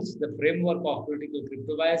 Hence, the framework of political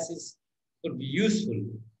cryptobiosis could be useful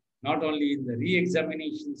not only in the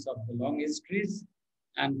re-examinations of the long histories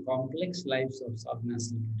and complex lives of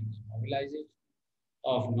subnational political mobilization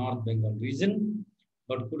of North Bengal region,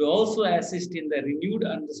 but could also assist in the renewed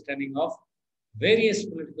understanding of various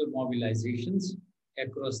political mobilizations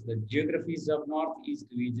across the geographies of Northeast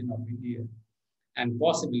region of India and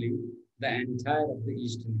possibly the entire of the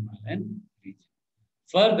Eastern Himalayan region.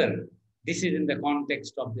 Further, this is in the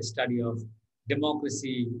context of the study of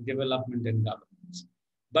democracy, development, and governance.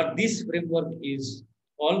 But this framework is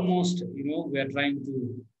almost, we are trying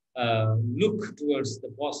to look towards the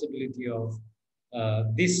possibility of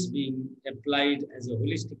this being applied as a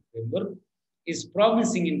holistic framework, is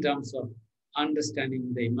promising in terms of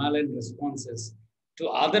understanding the Himalayan responses to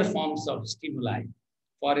other forms of stimuli,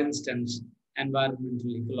 for instance,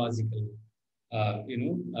 environmental, ecological,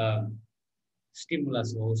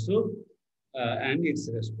 stimulus also, and its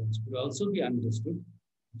response could also be understood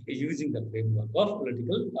using the framework of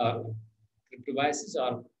political cryptobiosis,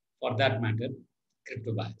 or for that matter,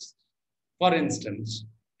 cryptobiosis. For instance,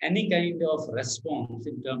 any kind of response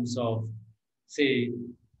in terms of, say,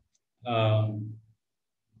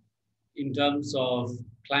 in terms of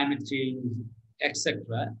climate change,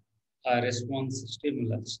 etc., response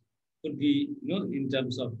stimulus could be, in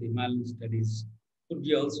terms of the Himalayan studies, could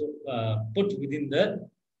be also put within the,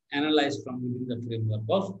 analyzed from within the framework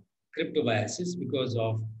of cryptobiosis because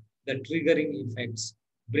of the triggering effects,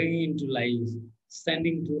 bringing into life,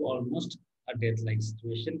 sending to almost a death-like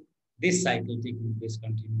situation. This cycle taking place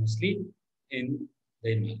continuously in the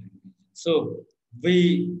Himalayan region. So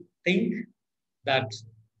we think that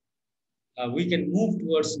we can move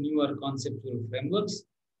towards newer conceptual frameworks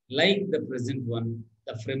like the present one,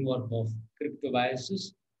 the framework of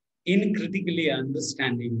cryptobiosis, in critically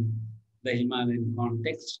understanding the Himalayan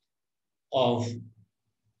context of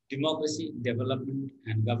democracy, development,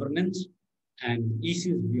 and governance, and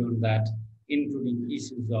issues beyond that, including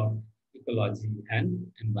issues of ecology and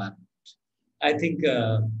environment. I think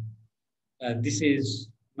this is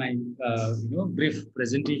my brief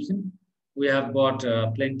presentation. We have got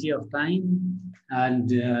plenty of time, and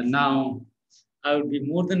now I would be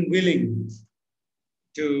more than willing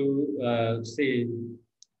to say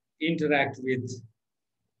interact with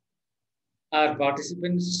our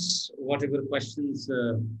participants, whatever questions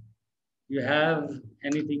you have,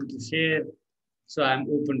 anything to share. So I'm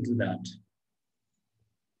open to that.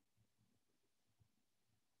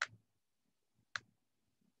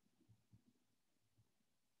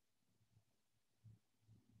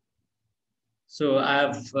 So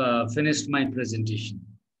I've finished my presentation.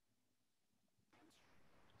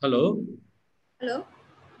 Hello? Hello?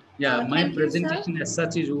 Yeah, my Thank you, presentation sir. as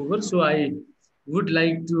such is over. So I would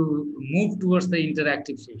like to move towards the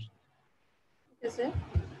interactive session. Okay, sir.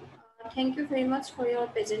 Thank you very much for your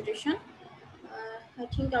presentation. I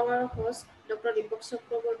think our host, Dr. Deepak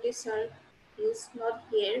Chakraborty sir, is not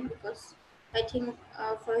here because I think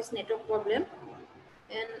for his network problem.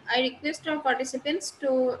 And I request our participants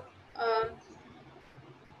to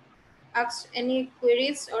ask any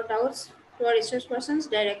queries or doubts to our research persons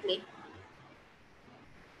directly.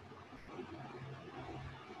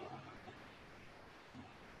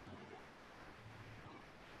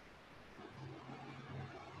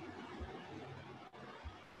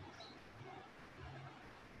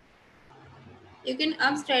 You can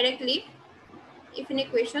ask directly if any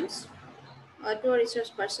questions to our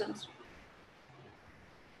research persons.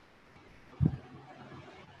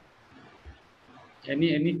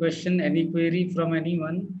 Any question, any query from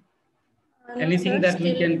anyone? No, Anything sir, that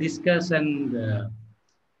we still can discuss and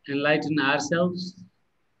enlighten ourselves?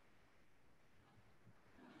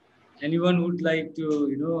 Anyone would like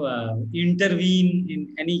to, intervene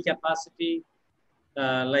in any capacity,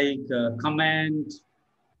 like comment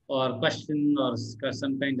or question or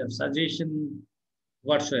some kind of suggestion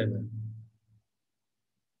whatsoever?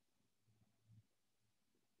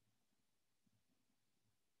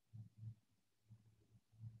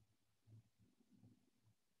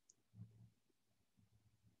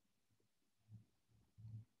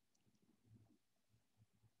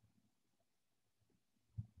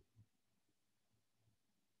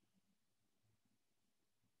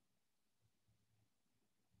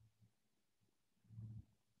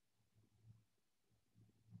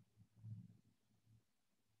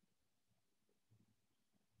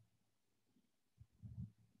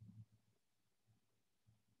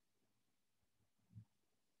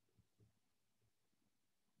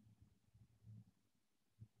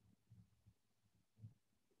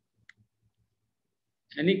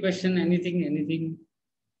 Any question, anything?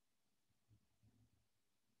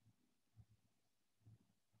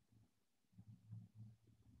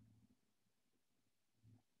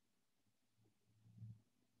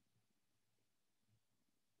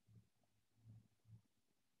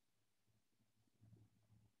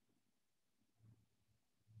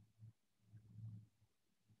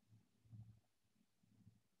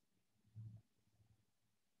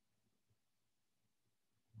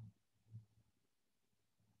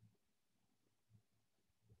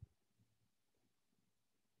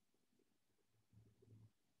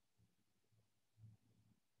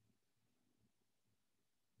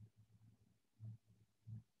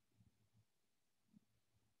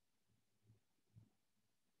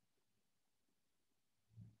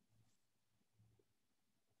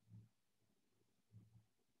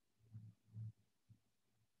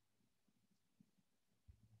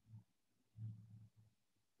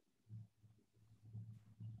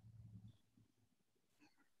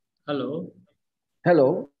 Hello.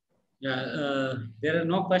 Hello. Yeah, there are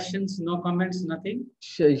no questions, no comments, nothing?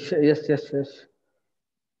 Yes.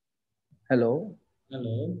 Hello.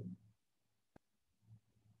 Hello.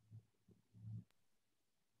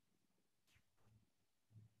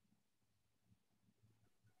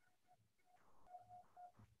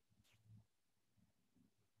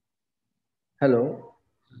 Hello.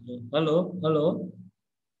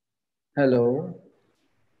 Hello.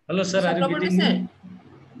 Hello, sir. Are you Chakraborty getting sir. me?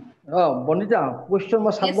 Oh, Bonita, question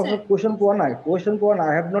must have Yes, sir. question po na. Question po na.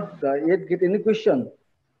 I have not yet get any question.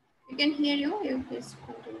 You can hear you. You please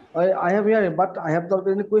continue. I have here, but I have not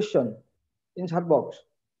get any question in chat box.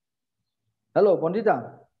 Hello,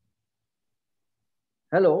 Bonita.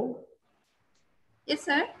 Hello. Yes,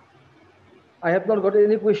 sir. I have not got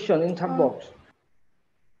any question in chat box.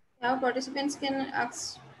 Our participants can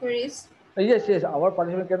ask queries. Yes, yes, our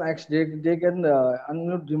participant can ask, they can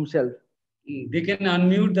unmute themselves. They can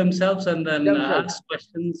unmute themselves and then ask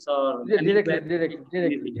questions or directly,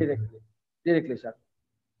 sir.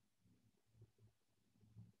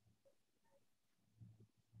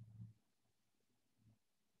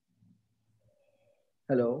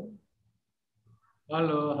 Hello.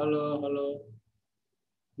 Hello.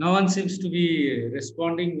 No one seems to be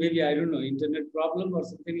responding. Maybe, I don't know, internet problem or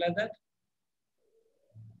something like that.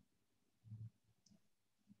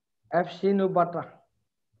 FC Nubata.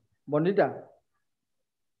 Bonita.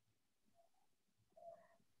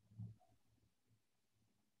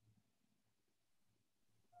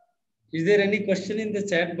 Is there any question in the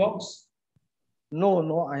chat box?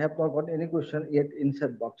 No, I have not got any question yet in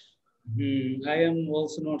chat box. I am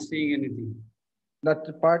also not seeing anything.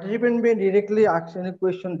 That participant may directly ask any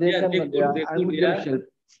question, they can unmute themselves.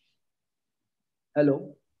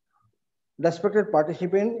 Hello. Respected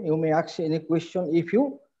participant, you may ask any question. If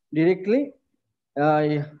you directly,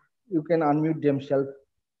 you can unmute themselves.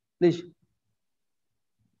 Please.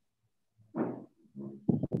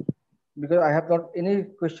 Because I have not any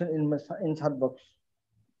question in chat box.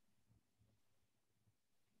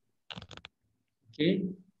 Okay.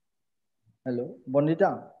 Hello,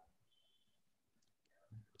 Bonita.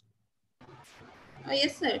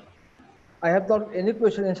 Yes, sir. I have not any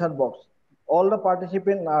question in chat box. All the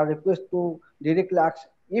participants are requested to directly ask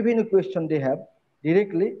if any question they have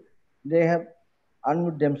directly, they have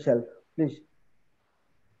unmute themselves. Please.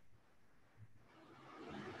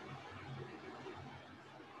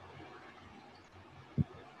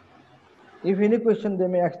 If any question they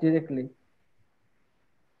may ask directly,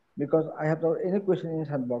 because I have not any question in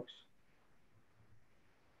chat box.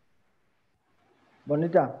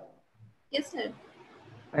 Bonita. Yes, sir.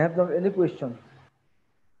 I have not any question.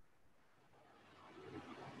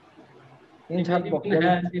 In chat box.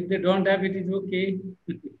 If they don't have it, is okay.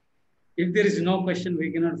 If there is no question,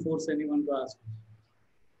 we cannot force anyone to ask.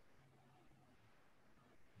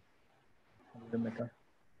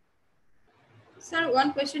 Sir,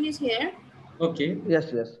 one question is here. Okay.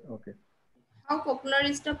 Yes. Okay. How popular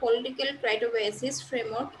is the political cryptobiosis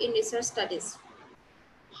framework in research studies?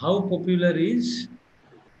 How popular is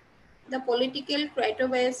the political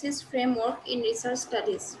cryptobiosis framework in research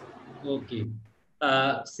studies? Okay.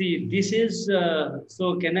 See, this is,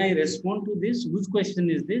 so can I respond to this? Whose question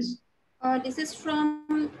is this? This is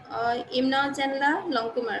from Imna Janla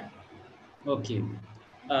Longkumar. Okay.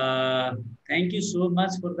 Thank you so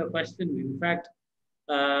much for the question. In fact,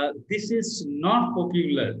 this is not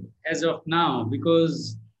popular as of now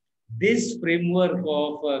because this framework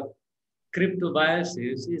of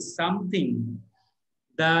cryptobiosis is something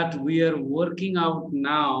that we are working out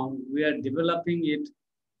now. We are developing it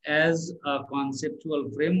as a conceptual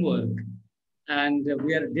framework and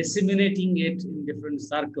we are disseminating it in different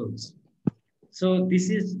circles. So this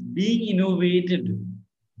is being innovated,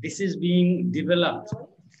 this is being developed,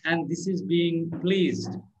 and this is being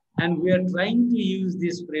placed. And we are trying to use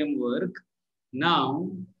this framework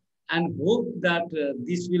now and hope that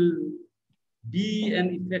this will be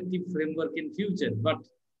an effective framework in future. But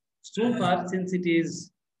so far, since it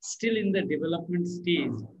is still in the development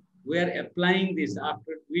stage, we are applying this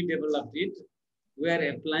after we developed it. We are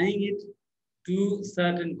applying it to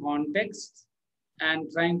certain contexts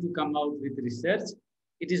and trying to come out with research.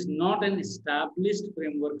 It is not an established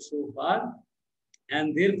framework so far.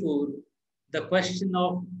 And therefore, the question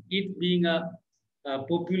of it being a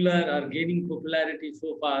popular or gaining popularity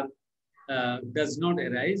so far does not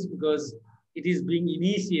arise because it is being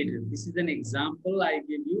initiated. This is an example I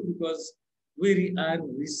give you because we are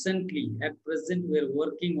recently, at present, we are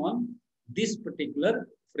working on this particular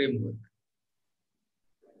framework.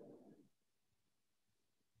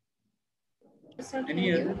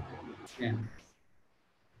 Any other? Yeah.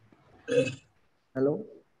 Hello?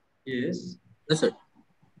 Yes. Yes, sir.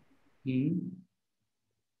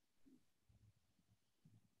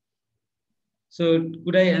 So,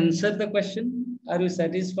 could I answer the question? Are you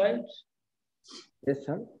satisfied? Yes,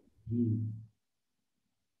 sir.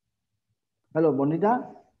 Hello, Bonita?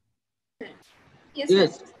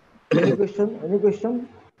 Yes. Any question? Any question?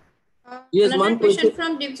 Yes, another one question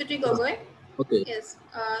from Dipjyoti Gogoi. Okay. Yes,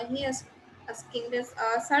 he is asking this.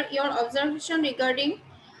 Sir, your observation regarding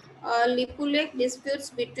Lipu Lake disputes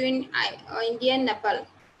between India and Nepal.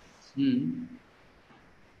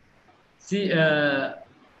 See,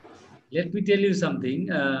 let me tell you something.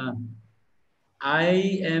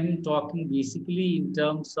 I am talking basically in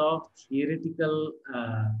terms of theoretical,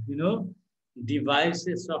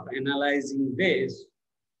 devices of analyzing this.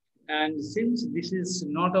 And since this is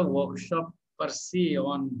not a workshop per se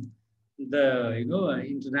on the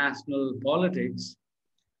international politics,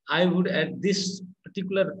 I would at this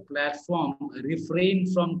particular platform refrain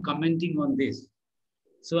from commenting on this.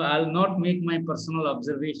 So I'll not make my personal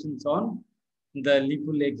observations on the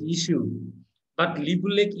Lipu Lake issue. But Lipu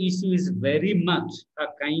Lake issue is very much a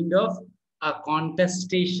kind of a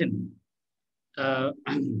contestation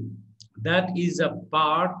that is a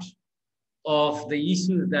part of the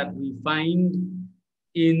issues that we find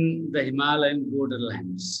in the Himalayan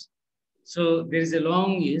borderlands. So there is a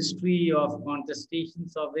long history of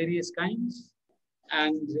contestations of various kinds,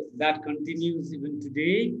 and that continues even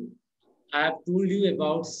today. I have told you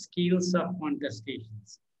about scales of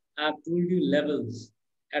contestations. I have told you levels.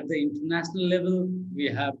 At the international level, we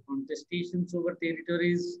have contestations over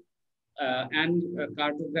territories and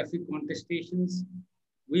cartographic contestations.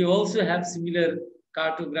 We also have similar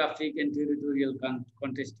cartographic and territorial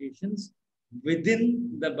contestations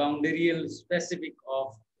within the boundarial specific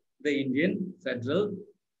of the Indian federal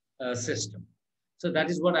system. So that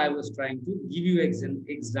is what I was trying to give you an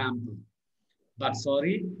example. But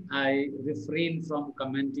sorry, I refrain from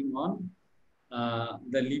commenting on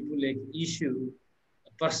the Lipu Lake issue.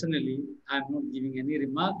 Personally, I'm not giving any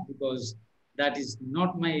remark because that is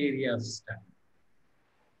not my area of study.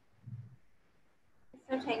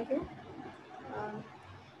 Sir, thank you.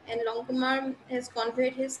 And Longkumar has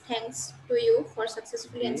conveyed his thanks to you for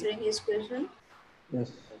successfully answering his question.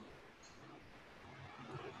 Yes.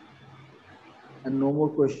 And no more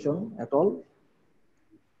question at all?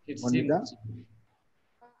 Vanita?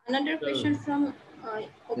 Another question from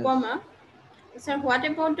Obama. Yes. Sir, what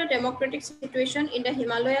about the democratic situation in the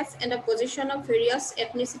Himalayas and the position of various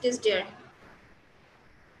ethnicities there?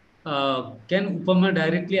 Can Upama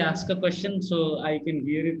directly ask a question so I can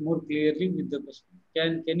hear it more clearly with the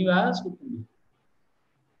question? Can you ask Upama?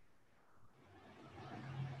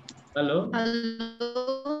 Hello?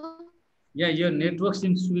 Hello? Yeah, your network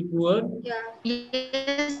seems to be poor. Yeah.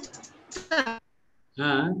 Yes.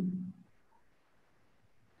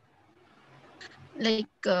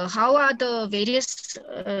 Like, how are the various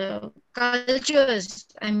cultures,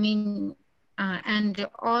 I mean, and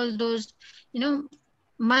all those,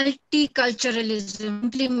 multiculturalism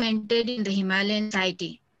implemented in the Himalayan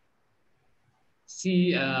society?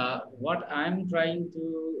 See, what I'm trying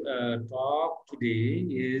to talk today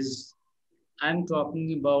is I'm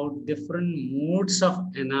talking about different modes of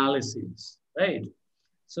analysis, right?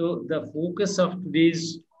 So the focus of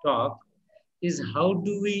today's talk is how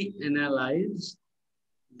do we analyze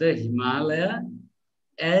the Himalaya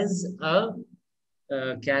as a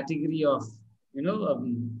category of,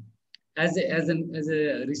 as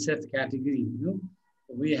a research category,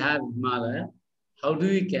 we have Himalaya. How do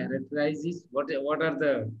we characterize it? What are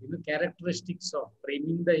the characteristics of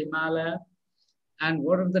framing the Himalaya? And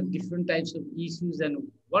what are the different types of issues and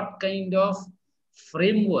what kind of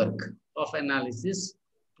framework of analysis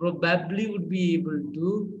probably would be able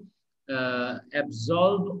to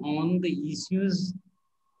absolve on the issues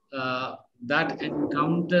that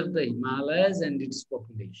encounter the Himalayas and its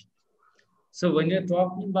population. So when you're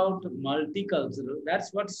talking about multicultural,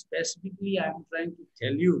 that's what specifically I'm trying to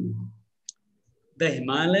tell you. The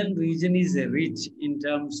Himalayan region is rich in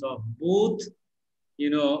terms of both,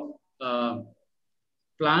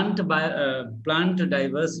 plant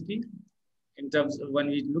diversity, in terms of when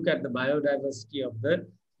we look at the biodiversity of the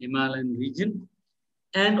Himalayan region,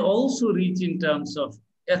 and also rich in terms of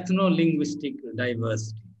ethno-linguistic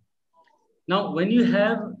diversity. Now, when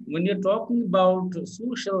you're talking about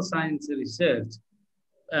social science research,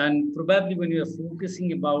 and probably when you're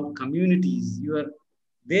focusing about communities, you are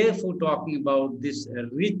therefore talking about this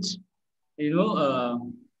rich,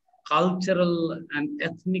 cultural and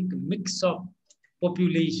ethnic mix of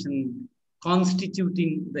population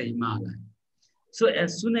constituting the Himalaya. So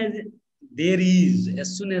as soon as there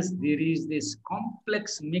is this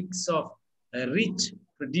complex mix of rich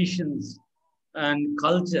traditions and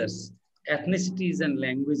cultures, ethnicities and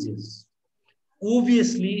languages,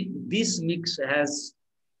 obviously this mix has,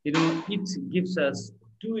 it gives us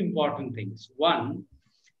two important things. One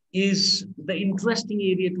is the interesting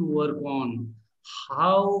area to work on.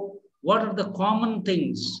 What are the common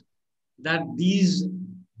things that these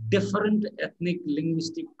different ethnic,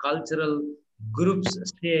 linguistic, cultural groups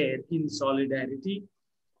share in solidarity,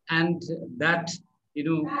 and that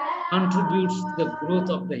contributes to the growth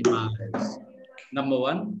of the Himalayas. Number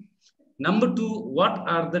one. Number two, what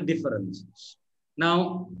are the differences?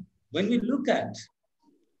 Now, when we look at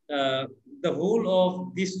the whole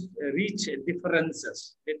of these rich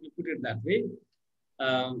differences, let me put it that way,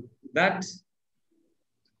 that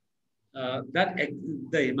the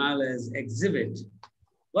Himalayas exhibit,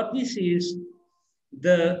 what we see is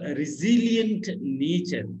the resilient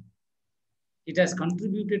nature. It has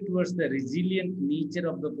contributed towards the resilient nature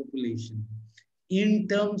of the population in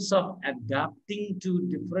terms of adapting to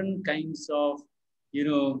different kinds of,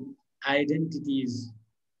 identities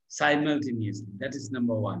simultaneously. That is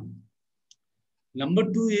number one. Number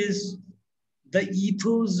two is the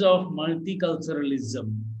ethos of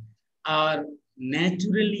multiculturalism are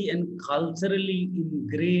naturally and culturally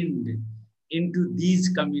ingrained into these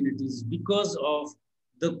communities because of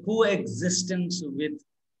the coexistence with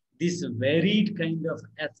this varied kind of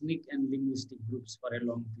ethnic and linguistic groups for a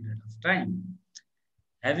long period of time.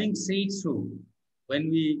 Having said so, when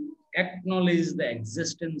we acknowledge the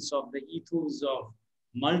existence of the ethos of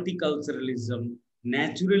multiculturalism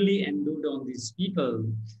naturally endowed on these people,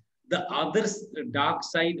 the other dark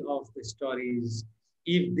side of the story is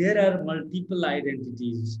if there are multiple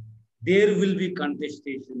identities, there will be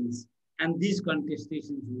contestations, and these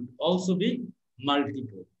contestations would also be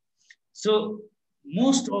multiple. So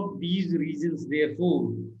most of these regions,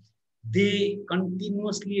 therefore, they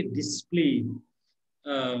continuously display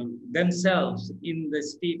themselves in the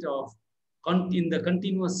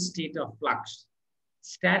continuous state of flux.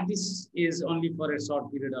 Status is only for a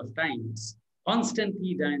short period of time. It's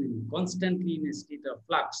constantly dynamic, constantly in a state of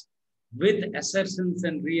flux, with assertions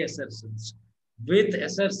and reassertions, with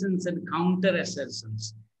assertions and counter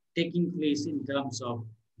assertions taking place in terms of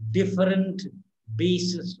different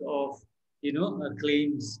bases of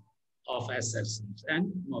claims of assertions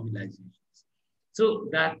and mobilizations. So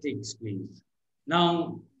that takes place.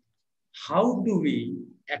 Now, how do we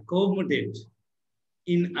accommodate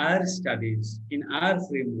in our studies, in our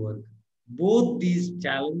framework, both these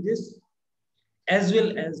challenges as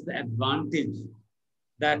well as the advantage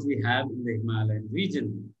that we have in the Himalayan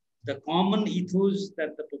region, the common ethos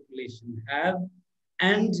that the population have,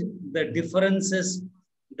 and the differences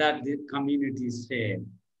that the communities share.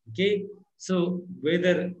 Okay, so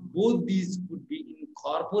whether both these could be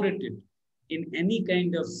incorporated in any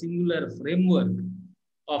kind of similar framework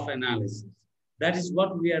of analysis. That is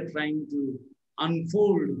what we are trying to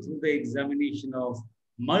unfold through the examination of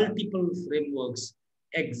multiple frameworks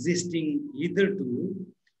existing hitherto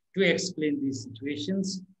to explain these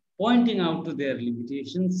situations, pointing out to their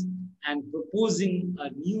limitations and proposing a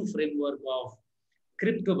new framework of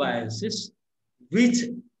cryptobiosis, which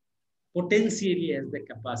potentially has the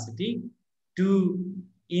capacity to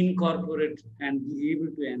incorporate and be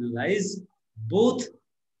able to analyze both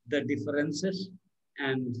the differences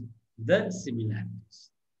and the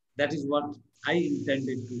similarities. That is what I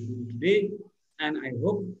intended to do today. And I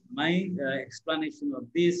hope my explanation of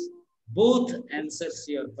this both answers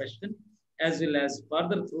your question as well as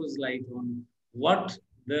further throws light on what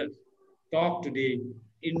the talk today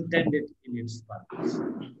intended in its purpose.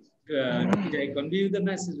 Did I convey the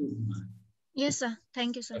message, Udma? Yes, sir.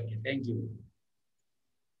 Thank you, sir. Okay, thank you.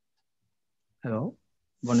 Hello,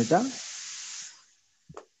 Bonita.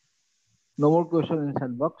 No more question in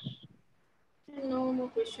chat box. No more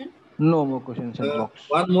question. No more question in chat box.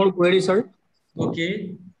 One more query, sir.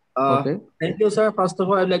 Okay. Okay. Thank you, sir. First of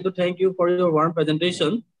all, I'd like to thank you for your warm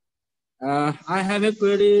presentation. I have a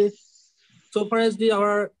query. So far as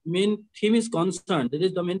our main theme is concerned, this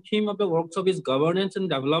is the main theme of the workshop is governance and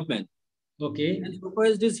development. Okay. And so far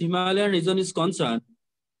as this Himalayan region is concerned,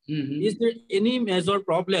 is there any major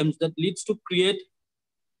problems that leads to create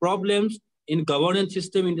problems in governance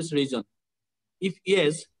system in this region? If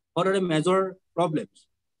yes, what are the major problems?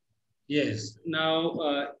 Yes.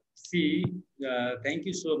 Now, thank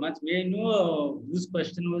you so much. May I know whose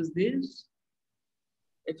question was this?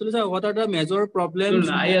 Actually, sir, what are the major problems?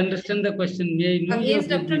 No, I understand the question. May I know? Yes,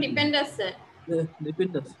 Dr. Deepinder, sir.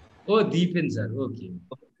 Deepinder. Oh, Deepinder, sir. Okay.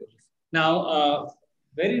 Now,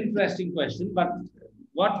 very interesting question, but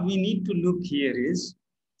what we need to look here is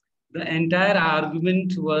the entire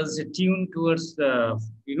argument was tuned towards the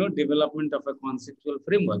development of a conceptual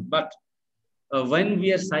framework. But when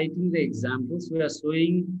we are citing the examples, we are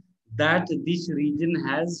showing that this region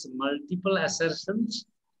has multiple assertions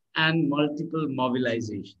and multiple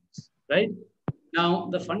mobilizations, right? Now,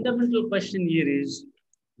 the fundamental question here is,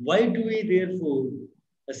 why do we therefore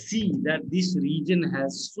see that this region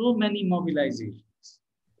has so many mobilizations,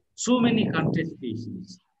 so many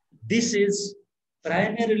contestations? This is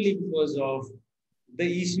primarily because of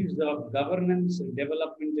the issues of governance,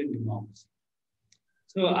 development, and democracy.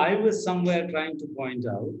 So I was somewhere trying to point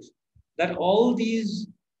out that all these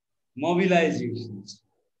mobilizations,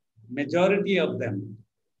 majority of them,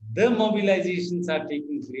 the mobilizations are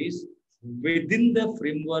taking place within the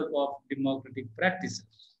framework of democratic practices,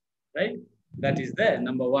 right? That is there,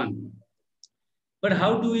 number one. But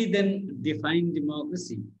how do we then define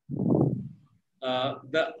democracy?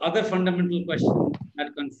 The other fundamental question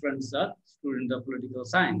that confronts a student of political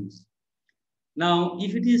science. Now,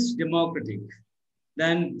 if it is democratic,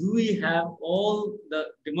 then do we have all the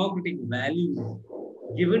democratic values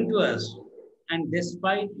given to us? And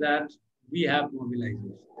despite that, we have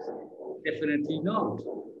mobilizations? Definitely not.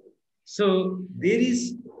 So there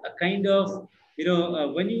is a kind of,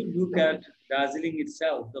 when you look at Darjeeling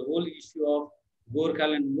itself, the whole issue of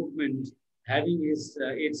Gorkhaland movement having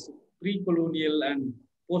its pre-colonial and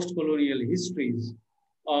post-colonial histories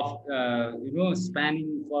of,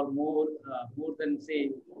 spanning for more than,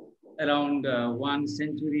 say, around 1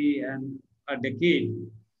 century and a decade.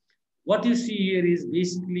 What you see here is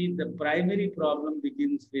basically the primary problem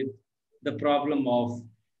begins with the problem of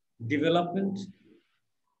development.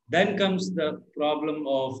 Then comes the problem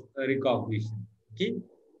of recognition. Okay,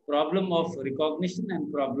 problem of recognition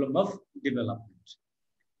and problem of development.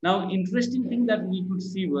 Now, interesting thing that we could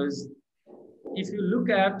see was, if you look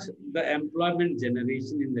at the employment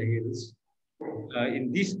generation in the hills,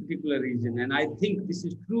 in this particular region, and I think this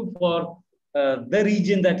is true for the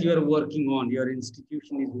region that you are working on, your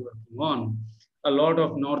institution is working on, a lot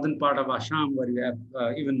of northern part of Assam, where you have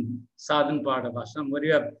even southern part of Assam, where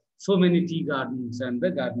you have so many tea gardens and the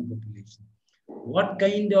garden population. What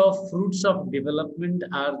kind of fruits of development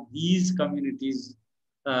are these communities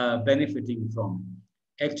benefiting from?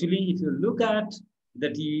 Actually, if you look at the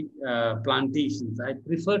tea plantations, I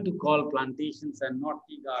prefer to call plantations and not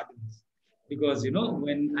tea gardens, because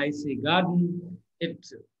when I say garden,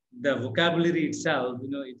 the vocabulary itself,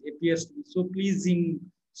 it appears to be so pleasing,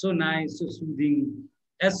 so nice, so soothing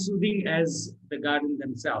as the garden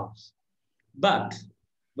themselves. But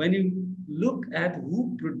when you look at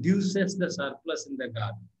who produces the surplus in the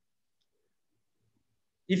garden,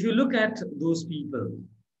 if you look at those people,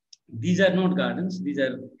 these are not gardens, these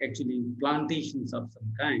are actually plantations of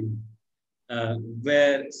some kind,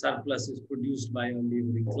 where surplus is produced by a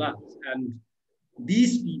laboring class. And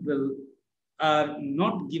these people are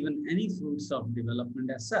not given any fruits of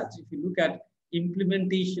development as such. If you look at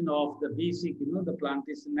implementation of the basic, the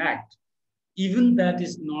Plantation Act, even that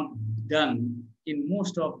is not done in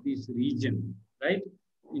most of this region, right?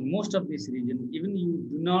 In most of this region, even you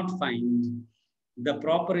do not find the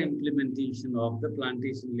proper implementation of the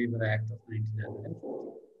Plantation Labor Act of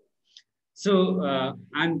 1940. So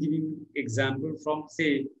I'm giving example from,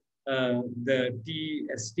 say, the tea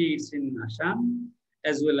estates in Assam,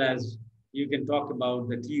 as well as you can talk about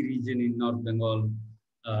the tea region in North Bengal,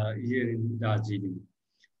 here in Darjeeling.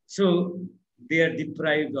 So they are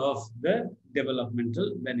deprived of the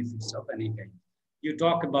developmental benefits of any kind. You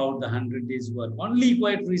talk about the 100 days work. Only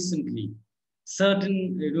quite recently,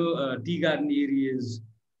 certain tea garden areas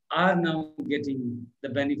are now getting the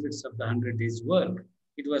benefits of the 100 days work.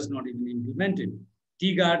 It was not even implemented.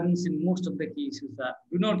 Tea gardens in most of the cases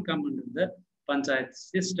do not come under the panchayat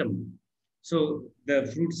system. So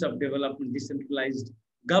the fruits of development, decentralized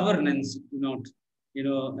governance do not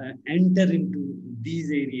enter into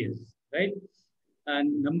these areas, right?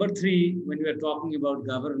 And number 3, when we are talking about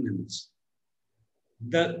governance,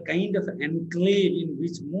 the kind of enclave in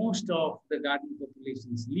which most of the garden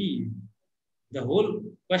populations live, the whole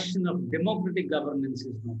question of democratic governance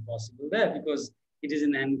is not possible there, because it is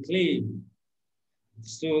an enclave.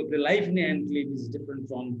 So the life in an enclave is different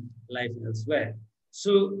from life elsewhere.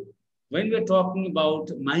 So when we're talking about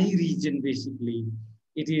my region, basically,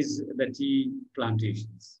 it is the tea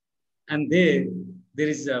plantations. And there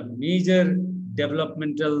is a major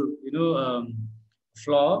developmental,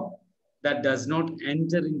 flaw that does not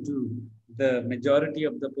enter into the majority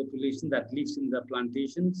of the population that lives in the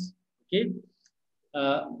plantations, okay?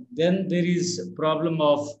 Then there is a problem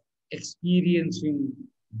of experiencing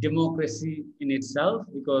democracy in itself,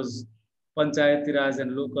 because Panchayati Raj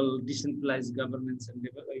and local decentralized governance and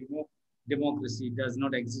democracy does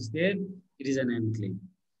not exist there. It is an enclave.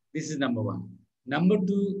 This is number 1. Number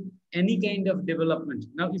 2, any kind of development.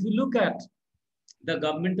 Now, if you look at the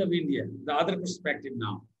government of India, the other perspective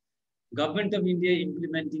now, government of India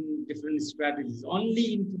implementing different strategies.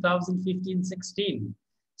 Only in 2015-16,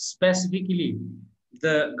 specifically,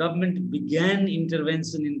 the government began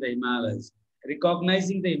intervention in the Himalayas,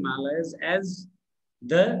 recognizing the Himalayas as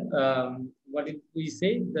the,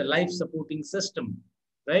 the life-supporting system,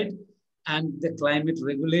 right? And the climate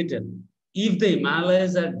regulator. If the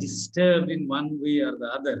Himalayas are disturbed in one way or the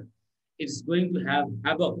other, it's going to have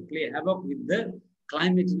play havoc with the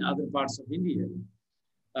climate in other parts of India.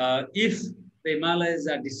 If the Himalayas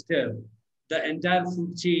are disturbed, the entire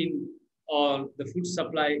food chain or the food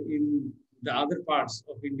supply in the other parts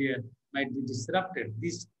of India might be disrupted.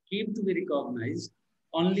 This came to be recognized,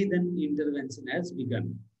 only then intervention has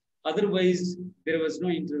begun. Otherwise, there was no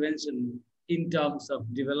intervention in terms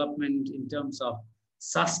of development, in terms of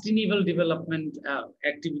sustainable development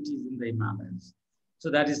activities in the Himalayas. So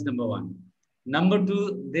that is number one. Number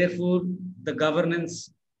two, therefore, the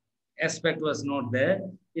governance aspect was not there.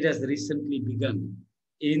 It has recently begun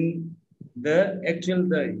in the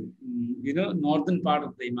northern part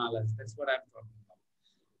of the Himalayas. That's what I'm talking about.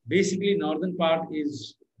 Basically, northern part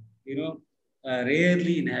is,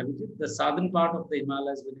 rarely inhabited. The southern part of the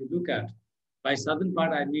Himalayas, when you look at, by southern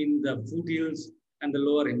part, I mean the foothills and the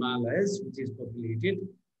lower Himalayas, which is populated.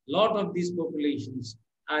 A lot of these populations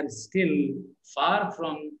are still far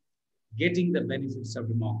from getting the benefits of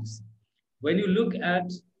democracy. When you look at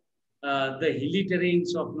the hilly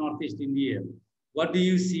terrains of Northeast India, what do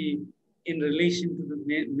you see in relation to the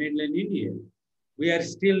mainland India? We are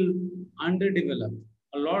still underdeveloped.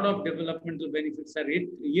 A lot of developmental benefits are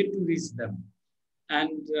yet to reach them.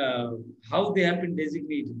 And how they have been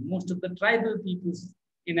designated. Most of the tribal peoples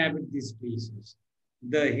inhabit these places.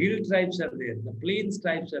 The hill tribes are there. The plains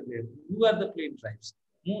tribes are there. Who are the plain tribes?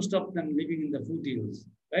 Most of them living in the foothills,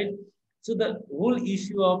 right? So the whole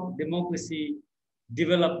issue of democracy,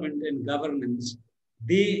 development, and governance,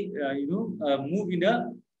 they move in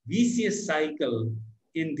a vicious cycle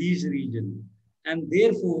in these regions, and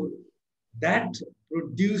therefore that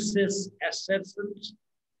produces assertions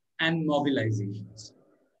and mobilizations.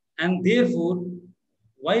 And therefore,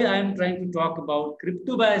 why I am trying to talk about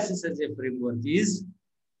cryptobiosis as a framework is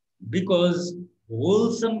because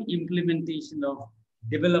wholesome implementation of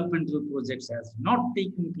developmental projects has not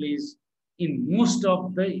taken place in most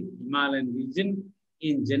of the Himalayan region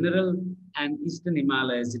in general and Eastern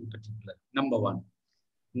Himalayas in particular, number one.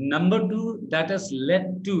 Number two, that has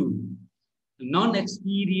led to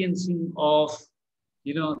non-experiencing of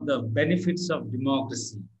the benefits of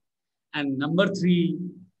democracy. And number three,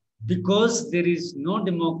 because there is no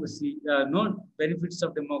democracy, no benefits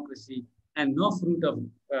of democracy and no fruit of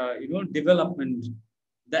development,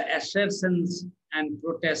 the assertions and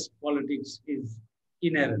protest politics is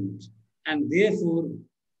inherent. And therefore,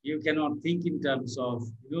 you cannot think in terms of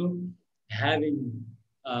having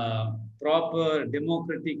proper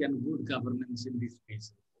democratic and good governance in these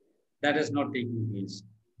places. That has not taken place.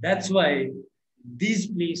 That's why these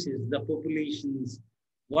places, the populations,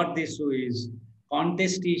 what they show is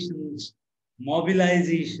contestations,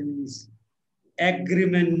 mobilizations,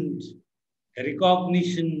 agreement,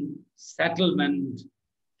 recognition, settlement,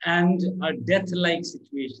 and a death-like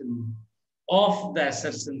situation of the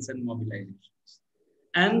assertions and mobilizations.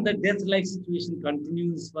 And the death-like situation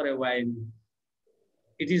continues for a while.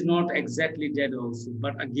 It is not exactly dead also,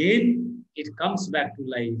 but again, it comes back to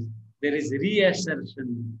life. There is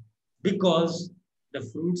reassertion because the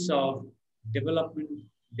fruits of development,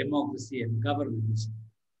 democracy, and governance,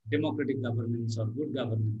 democratic governance or good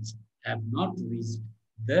governance, have not reached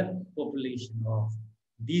the population of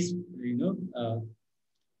these,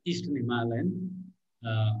 Eastern Himalayan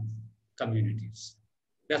communities.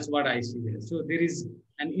 That's what I see there. So there is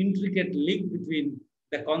an intricate link between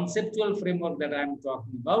the conceptual framework that I'm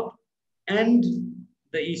talking about and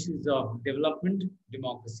the issues of development,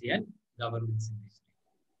 democracy, and governance in this.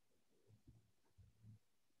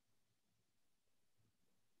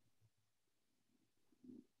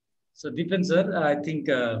 So Deepan sir, I think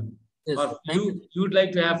Yes, you would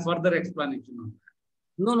like to have further explanation on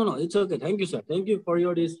that. No, it's okay. Thank you, sir. Thank you for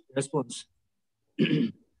your response.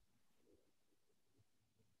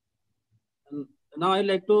 Now I'd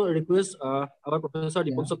like to request our Professor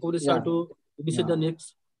Dipaksha Kori sir to visit the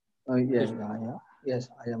next. Yes,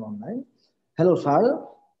 I am online. Hello, sir.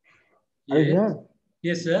 Are you here?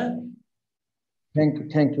 Yes, sir. Thank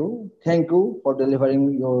you for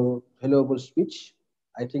delivering your valuable speech.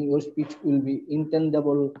 I think your speech will be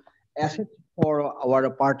intendable asset for our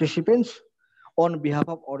participants. On behalf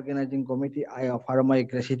of organizing committee, I offer my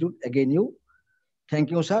gratitude again you.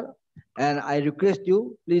 Thank you, sir. And I request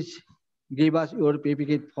you, please give us your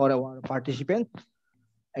PPT for our participants.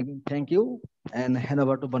 Again, thank you, and hand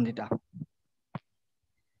over to Bandita.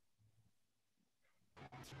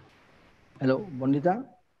 Hello, Bandita.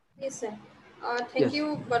 Yes, sir. Thank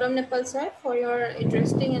you, Badam Nepal sir, for your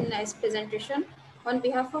interesting and nice presentation. On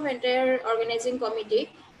behalf of entire organizing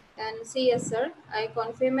committee and CS sir, I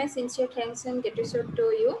convey my sincere thanks and gratitude to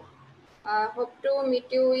you. Hope to meet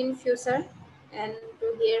you in future and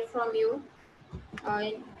to hear from you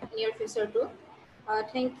in near future too.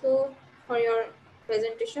 Thank you for your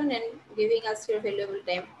presentation and giving us your valuable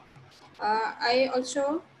time. I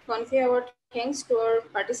also convey our thanks to our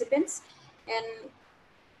participants, and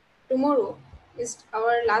tomorrow is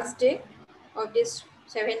our last day of this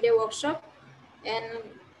 7-day workshop, and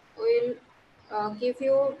we'll give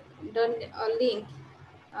you a link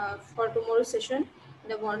for tomorrow's session in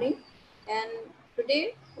the morning. And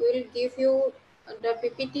today we'll give you the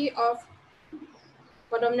PPT of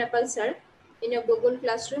Padam Nepal sir in your Google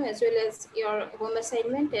Classroom, as well as your home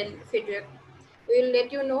assignment and feedback. We will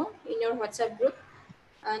let you know in your WhatsApp group.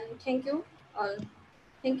 And thank you all.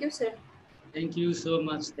 Thank you, sir. Thank you so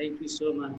much. Thank you so much.